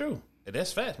 That is true.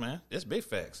 That's facts, man. That's big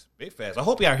facts. Big facts. I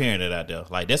hope y'all hearing it out there.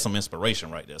 Like, that's some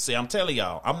inspiration right there. See, I'm telling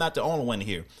y'all, I'm not the only one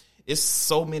here. It's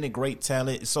so many great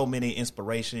talent. It's so many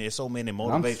inspiration. It's so many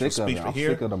motivational speakers here.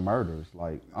 I'm sick of the murders.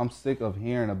 Like, I'm sick of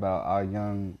hearing about our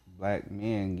young black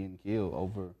men getting killed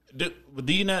over.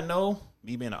 Do you not know,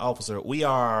 me being an officer, we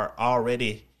are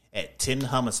already at 10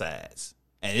 homicides.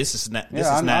 And this is not.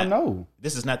 I know.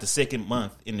 This is not the second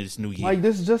month in this new year. Like,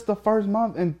 this is just the first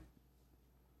month, and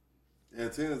 10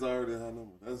 is already a high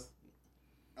number. I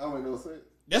don't know what to say.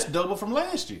 That's double from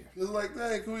last year. It's like,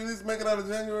 dang, can we at least make it out of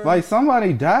January? Like,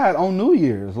 somebody died on New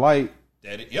Year's. Like,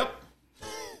 yep.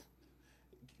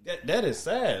 That is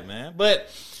sad, man. But,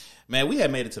 man, we have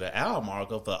made it to the hour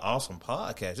mark of the awesome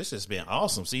podcast. This has been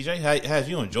awesome. CJ, have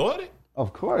you enjoyed it?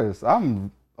 Of course.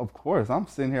 I'm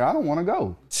sitting here. I don't want to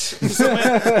go. So,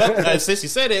 man, since you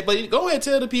said that, but go ahead and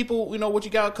tell the people, what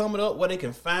you got coming up, where they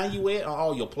can find you at on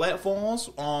all your platforms.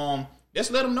 Just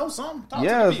let them know something. Talk to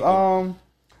the people.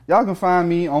 Y'all can find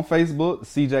me on Facebook,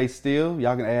 CJ Steele.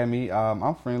 Y'all can add me.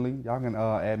 I'm friendly. Y'all can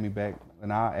add me back,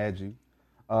 and I'll add you.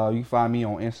 You can find me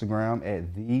on Instagram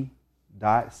at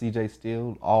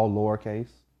the.CJ all lowercase.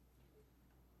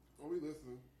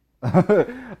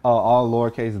 All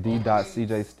lowercase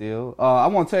the.CJ Steele. I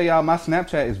want to tell y'all my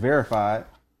Snapchat is verified.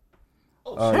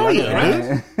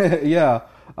 Right? Yeah.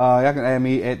 Y'all can add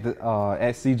me at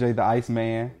CJ the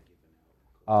Iceman.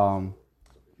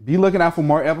 Be looking out for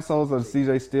more episodes of the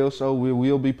CJ Steele Show. We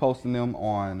will be posting them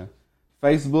on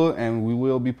Facebook, and we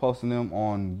will be posting them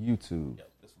on YouTube.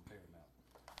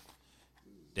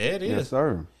 There it is. Yes,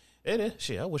 sir. It is.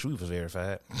 Shit, I wish we was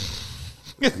verified.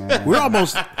 We're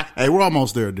almost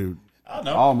there, dude. I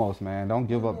know. Almost, man. Don't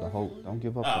give up the hope. Don't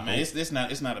give up the hope.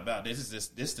 It's not about this.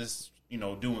 This is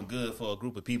doing good for a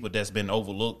group of people that's been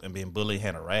overlooked and been bullied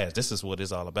and harassed. This is what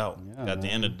it's all about. Yeah, at the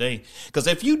end of the day. Because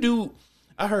if you do,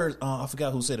 I heard, I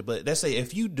forgot who said it, but they say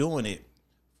if you doing it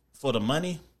for the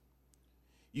money,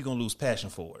 you're going to lose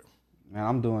passion for it. Man,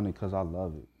 I'm doing it because I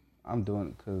love it. I'm doing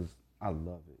it because I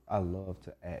love it. I love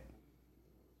to act.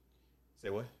 Say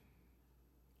what?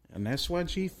 And that's why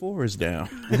G4 is down.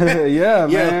 Yeah,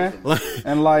 man.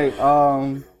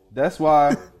 And that's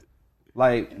why,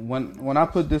 when I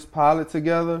put this pilot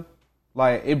together,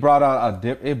 it brought out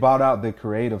the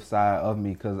creative side of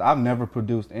me, because I've never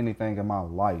produced anything in my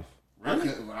life.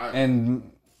 Really?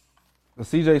 And the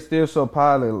CJ Steele Show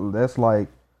pilot, that's like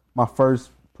my first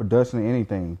production of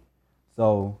anything.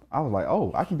 So I was like,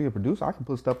 oh, I can be a producer. I can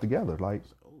put stuff together. Like,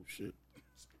 oh shit,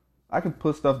 I can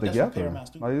put stuff together.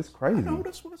 Like, it's crazy. I know,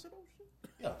 that's what I said. Oh shit.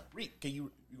 Yeah, read.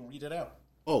 You gonna read that out?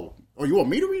 Oh, you want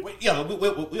me to read? Wait, yeah,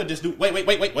 we'll just do. Wait.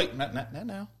 Not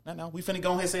now. We finna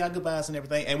go ahead and say our goodbyes and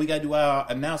everything, and we gotta do our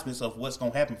announcements of what's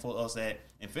gonna happen for us in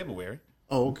February.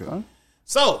 Oh, okay.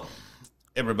 So,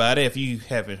 everybody, if you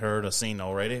haven't heard or seen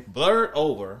already, Blurred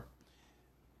Over,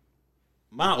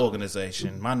 my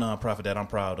organization, my nonprofit that I'm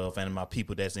proud of, and my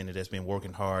people that's in it, that's been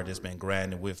working hard, that's been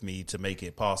grinding with me to make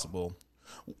it possible.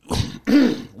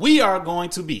 We are going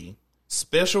to be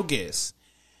special guests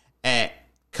at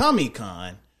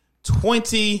Comic-Con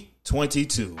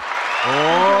 2022.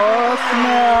 Oh,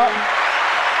 snap.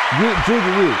 Get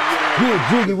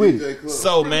jiggy with it.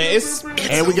 So, man,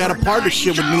 and we got a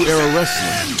partnership with New Era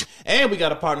Wrestling. And we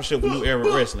got a partnership with New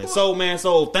Era Wrestling. So, man,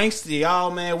 thanks to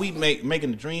y'all, man. We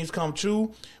making the dreams come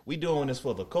true. We doing this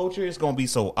for the culture. It's going to be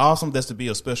so awesome. That's to be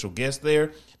a special guest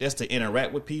there. That's to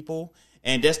interact with people.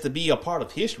 And that's to be a part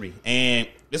of history. And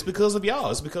it's because of y'all.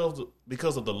 It's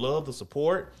because of the love, the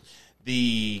support,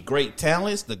 the great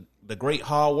talents, the great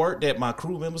hard work that my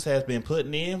crew members has been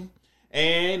putting in.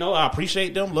 And, I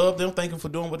appreciate them, love them, thank them for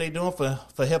doing what they're doing, for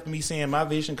helping me seeing my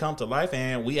vision come to life.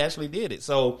 And we actually did it.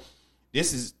 So,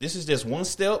 This is just one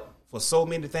step for so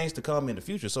many things to come in the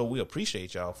future. So we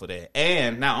appreciate y'all for that.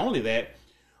 And not only that,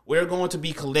 we're going to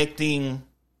be collecting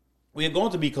for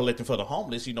the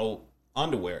homeless,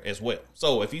 underwear as well.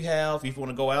 So if you want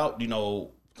to go out,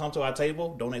 come to our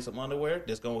table, donate some underwear,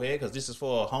 just go ahead, because this is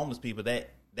for homeless people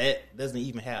that doesn't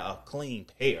even have a clean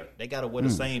pair. They got to wear the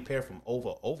same pair from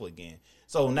over again.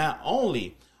 So not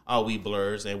only are we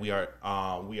Blurs and we are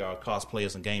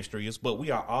cosplayers and game streamers, but we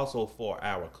are also for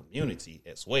our community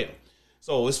as well.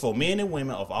 So it's for men and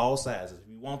women of all sizes. If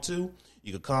you want to,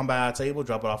 you can come by our table,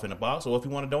 drop it off in a box, or if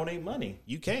you want to donate money,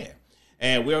 you can.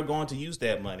 And we are going to use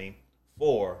that money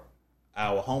for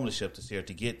our homeless shelters here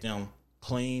to get them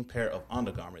clean pair of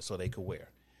undergarments so they could wear.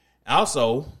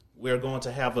 Also, we're going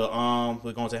to have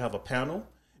a panel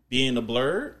being the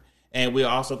Blurred, and we're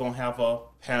also going to have a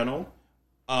panel.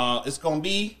 It's going to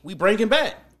be, we bringing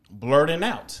back Blurting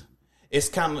Out. It's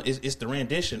the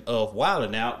rendition of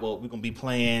Wildin' Out. Well, we're going to be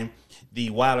playing the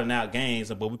Wildin' Out games,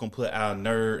 but we're going to put our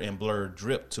nerd and blurred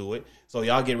drip to it. So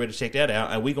y'all get ready to check that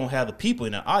out. And we're going to have the people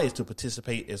in the audience to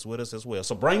participate with us as well.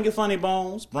 So bring your funny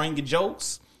bones, bring your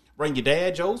jokes, bring your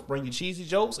dad jokes, bring your cheesy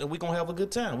jokes, and we're going to have a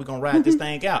good time. We're going to ride this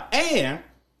thing out. And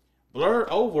Blurred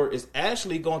Over is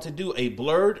actually going to do a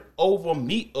Blurred Over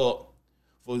meetup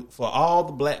for all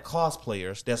the black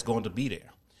cosplayers that's going to be there.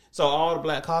 So all the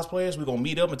black cosplayers, we're going to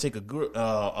meet up and take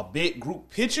a big group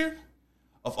picture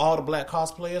of all the black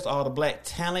cosplayers, all the black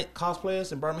talent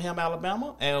cosplayers in Birmingham,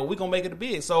 Alabama, and we're going to make it a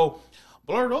big. So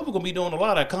Blurred Over going to be doing a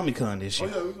lot at Comic-Con this year.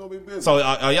 Oh, yeah, we're going to be busy. So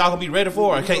are y'all going to be ready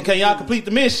for it? Can y'all complete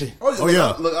the mission? Oh,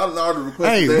 yeah. Look, I already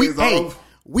requested days off.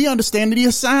 We understand the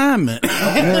assignment.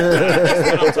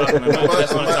 That's what I'm talking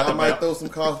about. I might throw some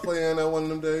cosplay in there one of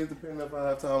them days, depending if I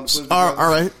have time to put it all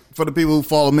right. For the people who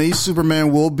follow me,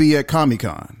 Superman will be at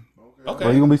Comic-Con. Okay.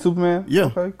 Are you gonna be Superman? Yeah.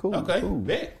 Okay, cool. Okay. Cool.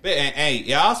 Bet. And hey,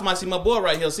 y'all also might see my boy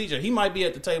right here, CJ. He might be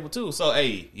at the table too. So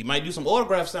hey, he might do some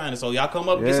autograph signing. So y'all come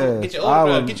up and get your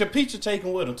autograph, get your picture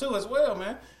taken with him too as well,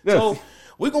 man. Yes. So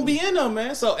we're gonna be in there,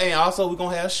 man. So and also we're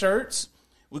gonna have shirts.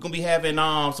 We're going to be having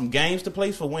some games to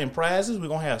play for winning prizes. We're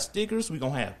going to have stickers. We're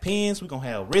going to have pins. We're going to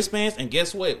have wristbands. And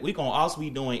guess what? We're going to also be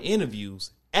doing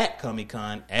interviews at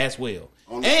Comic-Con as well.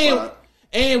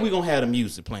 And we're going to have the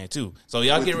music playing too. So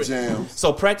y'all get ready.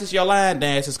 So practice your line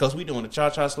dances because we're doing the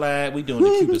cha-cha slide. We're doing the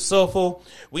Cupid shuffle.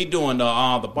 We're doing the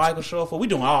biker shuffle. We're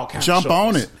doing all kinds of shuffles.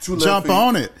 Jump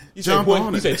on it. You said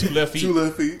 2 left feet. 2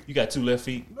 left feet. You got 2 left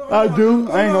feet? No, I do.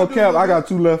 I ain't no cap. I got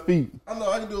 2 left feet. I know.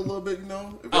 I can do a little bit,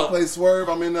 If they play Swerve,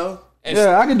 I'm in there.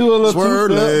 Yeah, I can do a little Swerve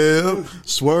left,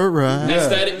 swerve right. Next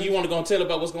static, you want to go and tell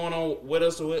about what's going on with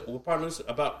us, with partners,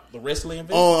 about the wrestling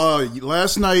event?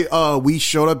 Last night we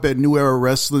showed up at New Era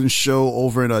Wrestling show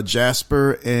over in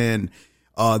Jasper, and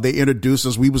they introduced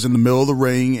us. We was in the middle of the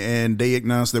ring, and they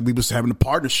announced that we was having a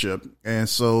partnership, and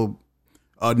so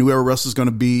New Era Wrestling is going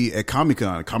to be at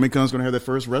Comic-Con. Comic-Con is going to have their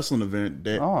first wrestling event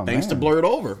thanks to Blurred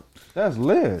Over. That's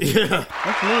lit. Yeah,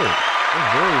 that's lit.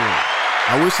 That's very lit.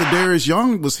 I wish that Darius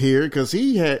Young was here because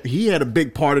he had a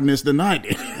big part in this than I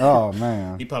did. Oh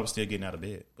man, he probably still getting out of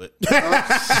bed, but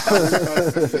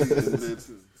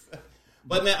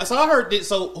but man, so I heard that.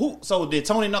 So did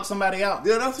Tony knock somebody out?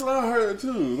 Yeah, that's what I heard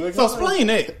too. So explain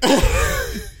that.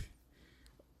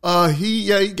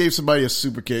 He gave somebody a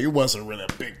super kick. It wasn't really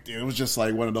a big deal. It was just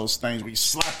like one of those things where you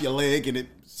slap your leg and it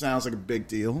sounds like a big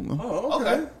deal. Oh,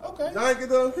 okay. I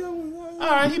get all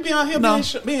right, he be out here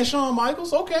being Shawn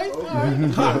Michaels. Okay, all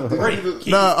right. Great.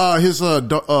 His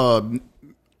Escanor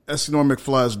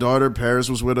McFly's daughter Paris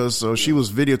was with us, so she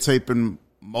was videotaping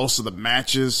most of the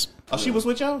matches. Oh, she was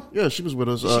with y'all? Yeah, she was with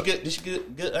us. Did she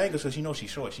get good angles? Because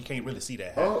she's short. She can't really see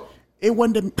that. It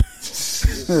wasn't.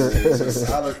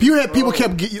 You had people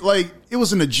kept it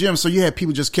was in the gym, so you had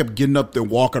people just kept getting up there,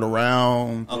 walking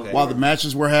around while the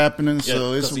matches were happening.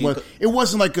 So it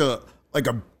wasn't like a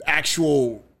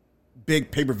actual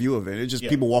big pay-per-view event. It's just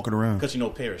people walking around. Because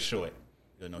Paris short.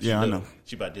 You know, I know.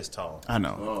 She about this tall. I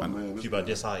know. Oh, man. She about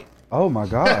this height. Oh my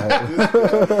God!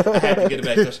 I had to get it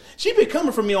back because she been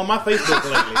coming for me on my Facebook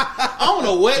lately. I don't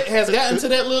know what has gotten to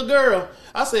that little girl.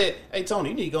 I said, "Hey Tony,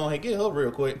 you need to go ahead and get her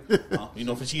real quick. You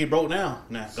know, if she get broke down,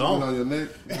 now go on your neck.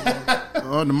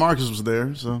 DeMarcus was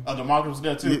there, so. Oh, DeMarcus was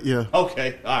there too. Yeah.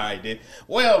 Okay. All right then.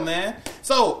 Well, man.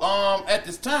 So, at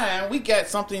this time, we got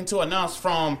something to announce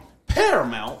from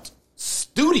Paramount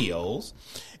Studios,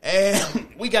 and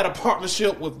we got a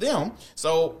partnership with them.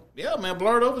 So. Yeah, man,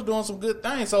 Blurred Over's doing some good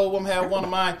things. So I'm gonna have one of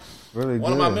my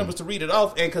members to read it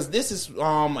off, and because this is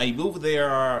a movie, they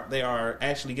are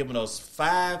actually giving us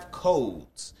 5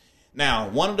 codes. Now,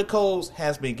 one of the codes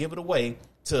has been given away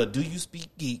to Do You Speak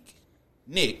Geek,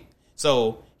 Nick.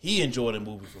 So he enjoyed the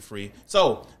movie for free.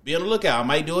 So be on the lookout. I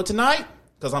might do it tonight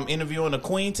because I'm interviewing the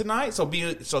Queen tonight. So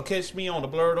catch me on the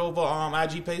Blurred Over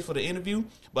IG page for the interview.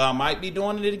 But I might be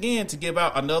doing it again to give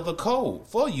out another code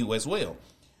for you as well.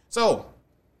 So.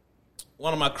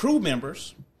 One of my crew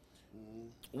members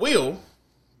will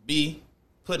be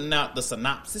putting out the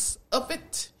synopsis of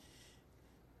it.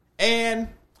 And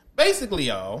basically,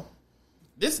 y'all,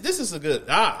 this is a good.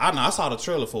 I know I saw the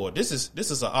trailer for it. This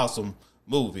is an awesome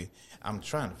movie. I'm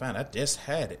trying to find. I just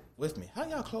had it with me. How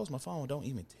y'all close my phone? Don't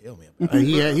even tell me about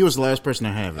it. He was the last person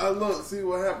to have it. I look. See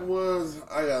what happened was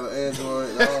I got an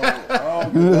Android. I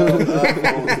don't get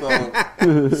iPhone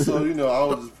stuff. So I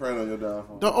was just praying on your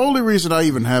downfall. The only reason I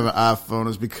even have an iPhone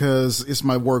is because it's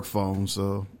my work phone.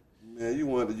 So. Man, you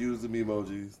wanted to use the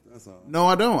emojis. That's all. No,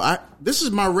 I don't. This is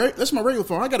that's my regular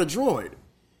phone. I got a Droid.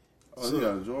 Oh, you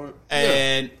got a Droid?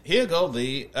 And here go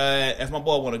the if my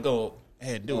boy want to go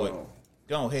ahead and do it.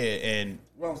 Go ahead and...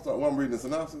 I'm reading the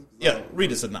synopsis? Yeah,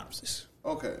 read the synopsis.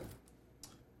 Okay.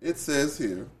 It says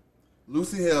here,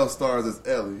 Lucy Hale stars as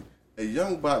Ellie, a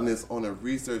young botanist on a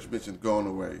research mission gone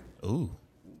away. Ooh.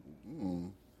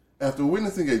 After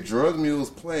witnessing a drug mule's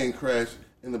plane crash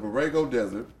in the Borrego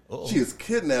Desert, she is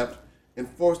kidnapped and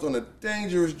forced on a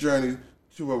dangerous journey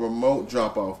to a remote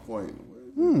drop-off point.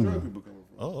 Where drug people coming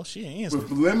from? Oh, she ain't With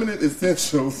limited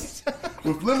essentials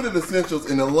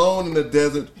and alone in the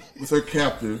desert with her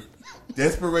captor,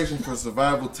 desperation for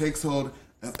survival takes hold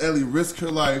as Ellie risks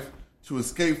her life to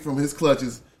escape from his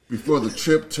clutches before the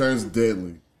trip turns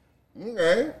deadly.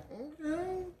 Okay.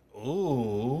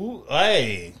 Ooh,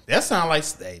 hey, that sound like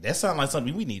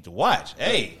something we need to watch.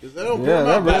 Hey, is that on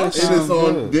Paramount? It is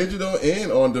on digital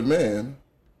and on demand.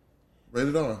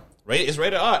 Rated R. It's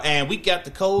rated R, and we got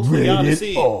the codes for y'all to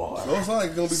see. So it's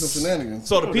like gonna be some shenanigans.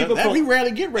 So the people we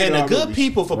rarely get rated R, and the good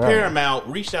people for Paramount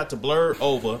reached out to Blurred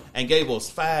Over and gave us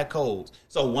 5 codes.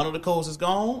 So one of the codes is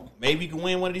gone. Maybe you can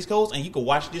win one of these codes, and you can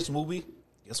watch this movie.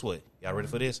 Guess what? Y'all ready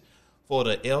for this? For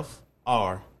the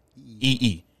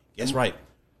FREE. That's right.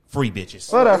 Free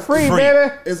bitches. What a free,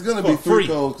 baby. It's gonna be 3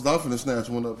 codes because I'm finna snatch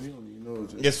one up. You don't even know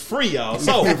it. It's free, y'all.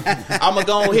 So I'm gonna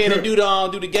go ahead and do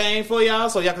the game for y'all,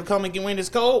 so y'all can come and win this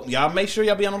code. Y'all make sure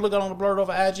y'all be on the lookout on the Blurred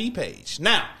Over IG page.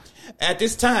 Now, at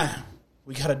this time,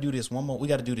 we gotta do this one more. We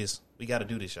gotta do this,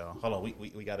 y'all. Hold on,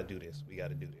 we gotta do this. We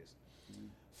gotta do this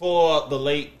for the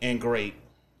late and great,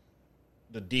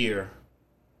 the dear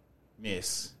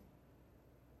Miss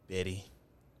Betty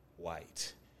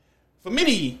White. For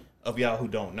many of y'all who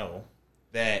don't know,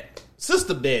 that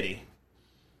Sister Betty,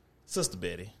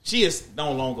 she is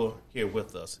no longer here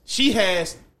with us. She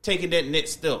has taken that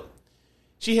next step.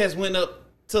 She has went up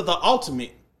to the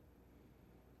ultimate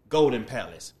Golden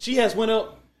Palace. She has went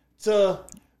up to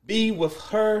be with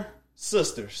her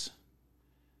sisters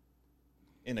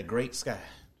in the great sky.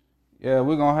 Yeah,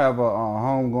 we're going to have a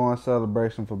homegoing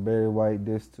celebration for Betty White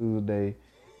this Tuesday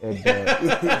at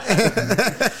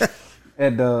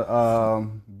the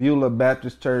Beulah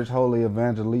Baptist Church Holy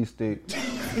Evangelistic.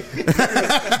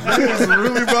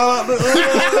 Really brought out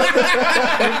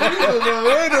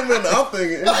wait a minute. I'm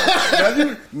thinking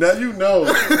now you know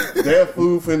that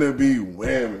food finna be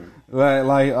whamming.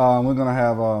 Like we're gonna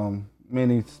have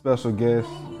many special guests.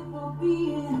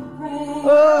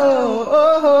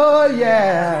 Oh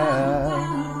yeah.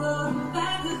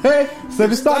 Hey, so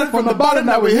we started from the bottom,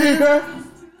 now we're here.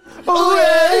 Oh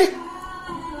yeah.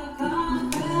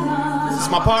 This is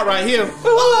my part right here. Ooh.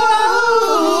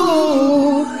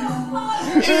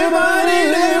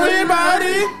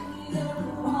 Everybody.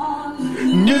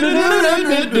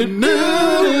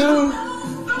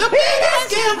 The biggest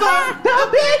giver. The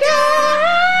biggest.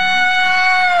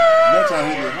 That's how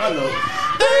he did. Hello.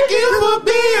 Thank you for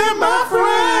being my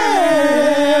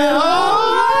friend.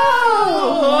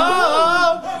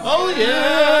 Oh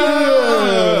yeah.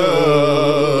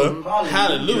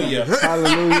 Hallelujah.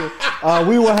 Hallelujah.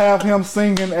 We will have him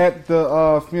singing at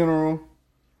the funeral.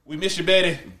 We miss you,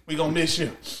 Betty. We gonna miss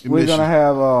you. We're gonna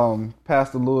have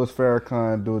Pastor Louis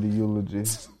Farrakhan do the eulogy.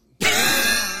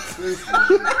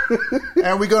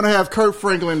 And we're gonna have Kurt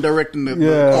Franklin directing the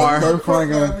choir. Kurt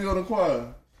Franklin. Be on the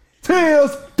choir.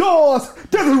 Tears, doors.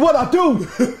 This is what I do.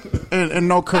 And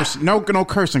no cursing, no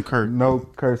cursing, Kurt. No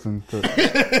cursing, Kurt.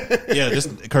 Yeah,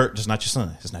 Kurt, just not your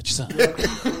son. It's not your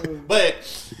son. But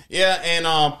yeah,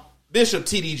 and Bishop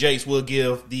T.D. Jakes will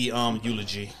give the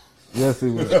eulogy. Yes, he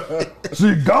will.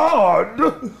 See, God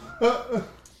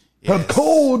had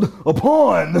called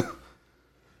upon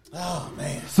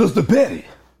Sister Betty.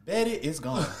 Betty is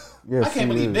gone. Yes, I can't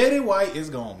believe Betty White is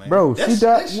gone, man. Bro, she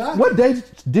died. What day?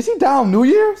 Did she die on New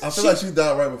Year's? I feel like she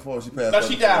died right before she passed. No,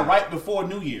 she died right before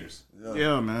New Year's.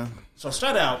 Yeah, man. So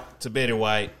shout out to Betty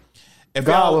White. If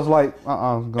God was like,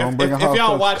 gonna bring if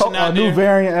y'all watching out a new there,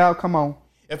 variant out. Come on.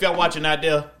 If y'all watching out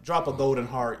there, drop a golden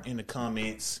heart in the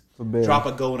comments. Drop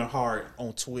a golden heart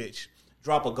on Twitch.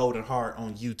 Drop a golden heart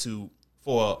on YouTube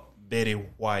for Betty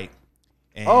White.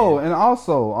 And and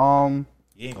also,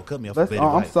 you ain't gonna cut me off. Betty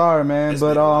I'm White. sorry, man,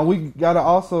 but we gotta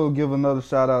also give another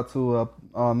shout out to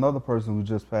another person who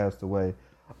just passed away.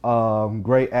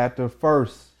 Great actor,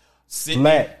 first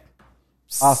black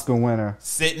Oscar winner,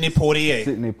 Sidney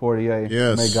Poitier.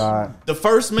 Yes, may God, the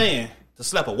first man to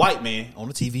slap a white man on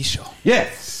a TV show.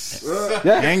 Yes,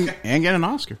 and get an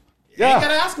Oscar. Yeah, he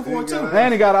got an Oscar for it too.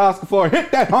 And he got an Oscar for it.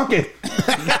 Hit that hunky.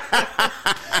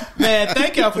 Man,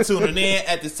 thank y'all for tuning in.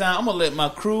 At this time, I'm gonna let my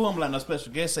crew, I'm gonna let my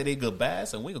special guests say their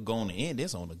goodbyes, and we're gonna go on to end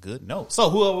this on a good note. So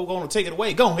whoever gonna take it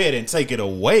away, go ahead and take it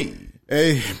away.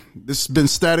 Hey, this has been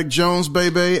Static Jones,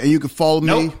 baby, and you can follow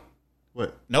me.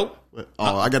 What? Nope. What?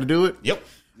 Oh, I gotta do it? Yep.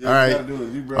 Yeah, all right.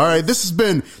 All right, this has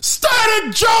been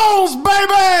Static Jones,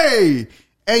 baby!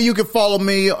 And you can follow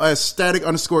me at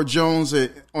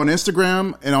static_Jones on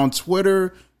Instagram and on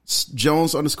Twitter,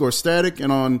 Jones_static,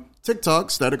 and on TikTok,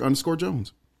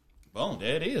 static_Jones. Boom,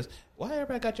 there it is. Why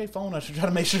everybody got your phone? I should try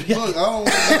to make sure. Look, I don't want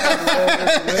to have the wrong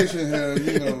information here.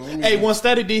 You know, hey, when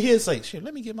Static did his, say, shit,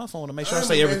 let me get my phone to make sure I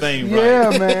say everything right.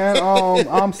 Yeah, man.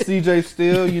 I'm CJ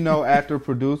Steele, actor,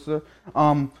 producer.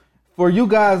 For you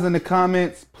guys in the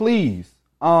comments, please,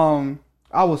 I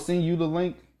will send you the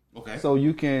link. Okay. So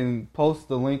you can post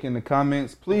the link in the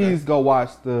comments. Please go watch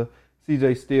the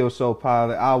CJ Steele Show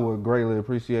pilot. I would greatly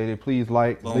appreciate it. Please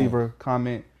leave a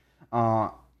comment. I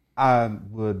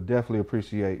would definitely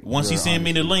appreciate. Once you send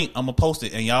me the link, I'm gonna post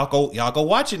it, and y'all go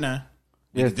watch it now.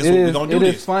 Yes, it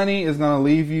is funny. It's gonna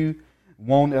leave you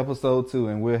want episode 2,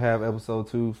 and we'll have episode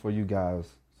 2 for you guys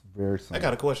very soon. I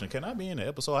got a question. Can I be in the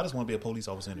episode? I just want to be a police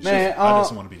officer in the show. I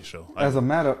just want to be a show. As a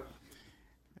matter,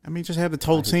 just have the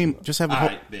whole team. Just have the whole.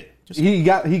 He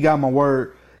got my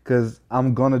word, because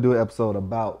I'm gonna do an episode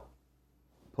about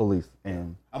police,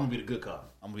 and I'm gonna be the good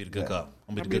cop. I'm gonna be the good cop.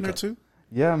 I'm gonna be the good cop too.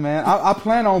 Yeah, man. I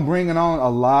plan on bringing on a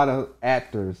lot of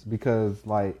actors because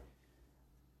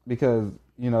they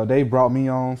brought me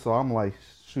on, so I'm like,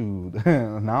 shoot.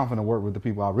 Now I'm gonna work with the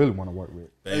people I really want to work with.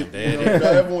 Hey,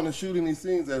 I ever want to shoot any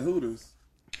scenes at Hooters?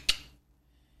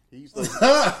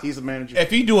 He's a manager.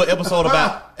 If you do an episode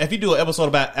about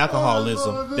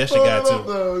alcoholism, that's your guy too.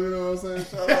 You know what I'm saying?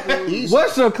 Shout out to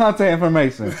What's your contact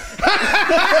information?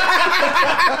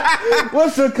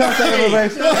 What's your contact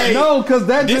information? Hey, no, because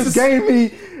that just gave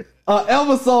me an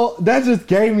episode. That just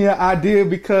gave me an idea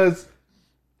because.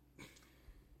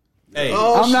 Hey,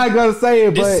 I'm not gonna say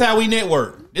it, but this is how we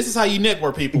network. This is how you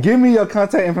network, people. Give me your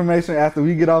contact information after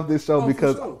we get off this show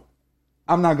because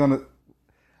I'm not gonna.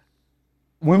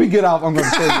 When we get off, I'm gonna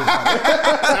say this. All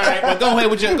right, well, go ahead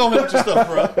with your stuff,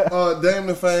 bro. Dame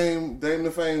the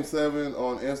Fame 7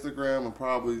 on Instagram and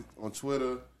probably on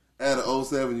Twitter. At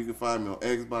 07, you can find me on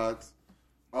Xbox.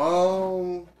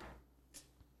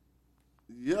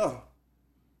 Yeah.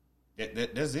 That's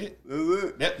it. That's it.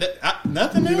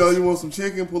 Nothing else? You know, you want some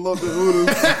chicken, pull up the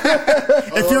Hooters.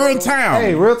 If you're in town.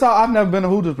 Hey, real talk, I've never been to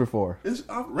Hooters before.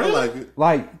 I like it.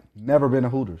 Like, never been to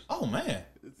Hooters. Oh, man.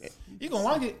 You're going to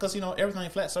like it because, everything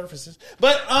flat surfaces.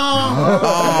 But,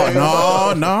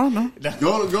 no.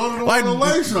 Go to the like,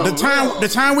 lake show. The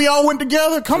time we all went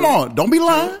together, come on. Don't be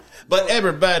lying. But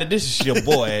everybody, this is your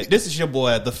boy.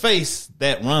 The face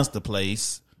that runs the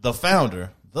place, the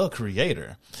founder, the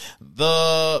creator,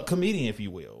 the comedian, if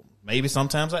you will. Maybe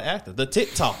sometimes an actor, the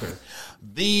TikToker,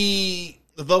 the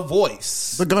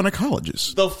voice, the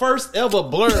gynecologist, the first ever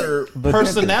Blur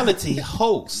personality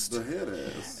host. The head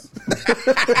ass.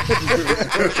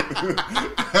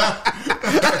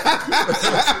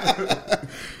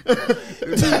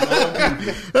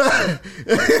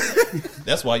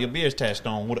 That's why your beard's attached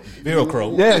on with a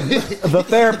Velcro. Yeah, the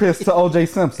therapist to O.J.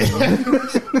 Simpson.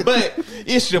 But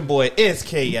It's your boy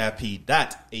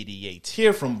SKIP.88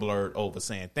 here from Blurred Over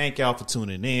saying thank y'all for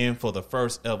tuning in for the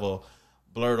first ever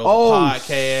Blurred Over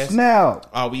podcast. Snap.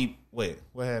 Wait,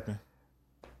 what happened?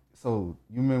 So,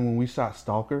 you remember when we shot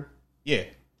Stalker? Yeah.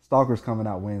 Stalker's coming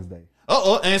out Wednesday.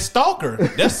 And Stalker.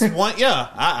 That's one.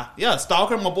 Yeah.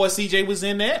 Stalker. My boy CJ was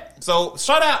in that. So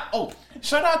shout out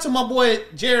to my boy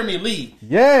Jeremy Lee.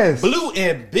 Yes. Blue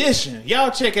Ambition.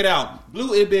 Y'all check it out.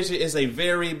 Blue Ambition is a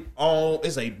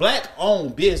black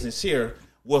owned business here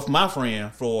with my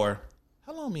friend for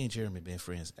how long me and Jeremy been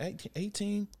friends?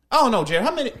 18? I don't know, Jeremy.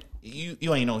 How many?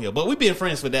 You ain't on here, but we've been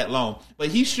friends for that long. But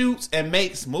he shoots and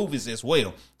makes movies as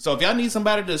well. So if y'all need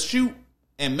somebody to shoot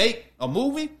and make a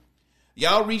movie,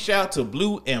 y'all reach out to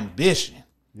Blue Ambition.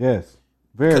 Yes.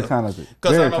 Very talented.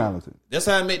 Very talented. That's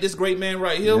how I met this great man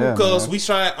right here. Because we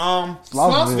shot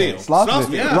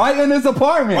Slossville. Yeah. Right in this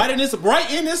apartment. Right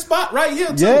in this spot right here,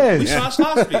 too. Yes. We shot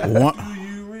Slossville.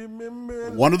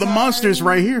 One of the monsters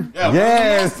right here. Yeah,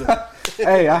 yes.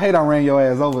 Hey, I hate I ran your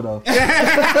ass over, though.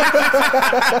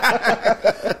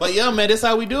 But yeah, man, that's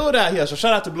how we do it out here. So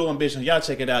shout out to Blue Ambition. Y'all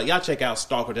check it out. Y'all check out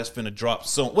Stalker. That's finna drop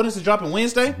soon. When is it dropping?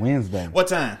 Wednesday? Wednesday. What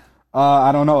time?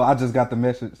 I don't know. I just got the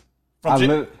message.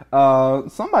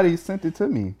 Somebody sent it to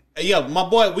me. Yeah, my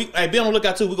boy. Be on the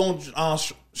lookout too. We're gonna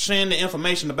share the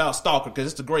information about Stalker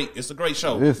because it's a great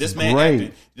show. This man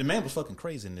acting. The man was fucking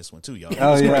crazy in this one too, y'all. He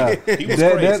was crazy.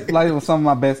 That's like some of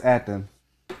my best acting.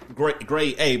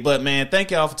 Great. Hey, but man,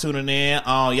 thank y'all for tuning in.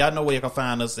 Y'all know where you can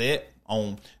find us at.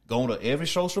 Go to every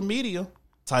social media.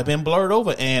 Type in Blurred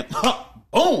Over and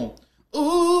boom.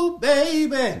 Ooh,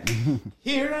 baby,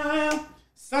 here I am.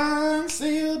 Sign,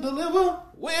 seal, deliver.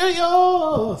 We're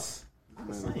yours.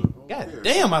 God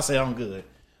damn, I sound good.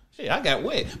 Shit, I got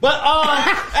wet. But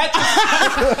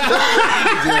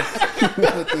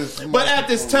at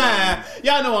this time,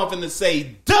 y'all know I'm finna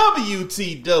say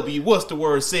WTW. What's the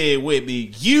word said with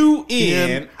me?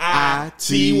 UNITY.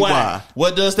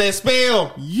 What does that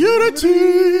spell?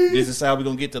 Unity. This is how we're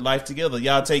gonna get to life together.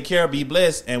 Y'all take care, be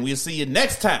blessed, and we'll see you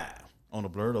next time on the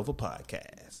Blurred Over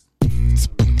podcast.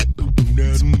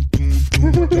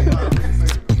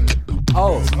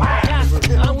 I'm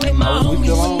with my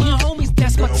homies,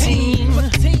 that's my team.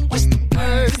 What's the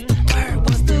word?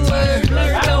 What's the word?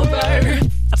 Blurred over.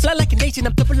 I fly like an agent,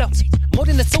 I'm double up. More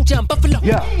than a soldier, I'm Buffalo.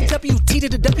 Yeah. WT to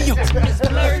the W. It's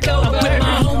blurred over.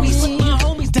 I'm with my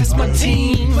homies, that's my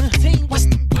team. What's the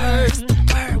word?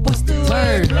 What's the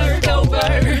word? Blurred over.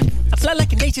 I fly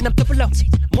like an agent, I'm double up.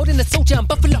 More than a soldier, I'm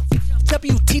Buffalo.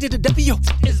 WT to the W.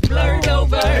 It's blurred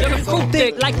over. You're cool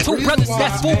thick like two brothers.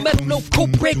 That's full metal, no cool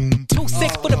brick.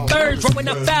 2-6 for the birds. Rolling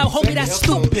up foul, homie, that's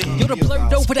stupid. You're the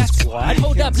blurred over, that's squad.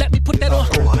 Hold up, let me put that on.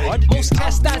 Most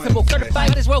chastisable, certified,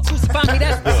 might as well crucify me.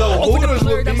 That's over the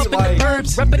blurred. I'm up in the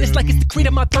burbs. Reppin' this like it's the creed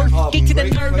of my birth. Geek to the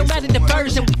nerd, no matter the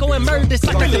version. We going murder this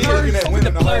like the birds. Over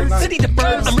the blurred, city the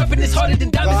birds. I'm reppin' this harder than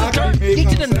diamonds and dirt. Geek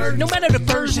to the nerd, no matter the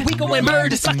version. We going murder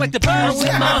this like the birds.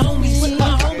 With my homies,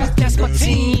 that's my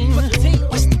team.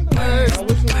 What's the word?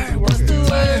 What's the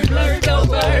word? Blurred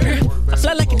over. I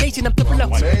fly like an agent, I'm double up.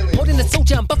 More than a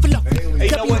soldier, I'm Buffalo.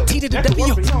 WT to the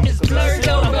W. It's blurred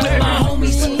over. I'm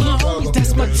with my homies,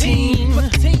 that's my team.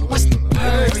 What's the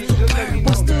word?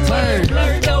 What's the word?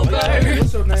 Blurred over.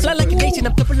 I fly like an agent,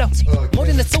 I'm double up. More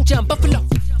than a soldier, I'm Buffalo.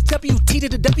 WT to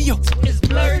the W.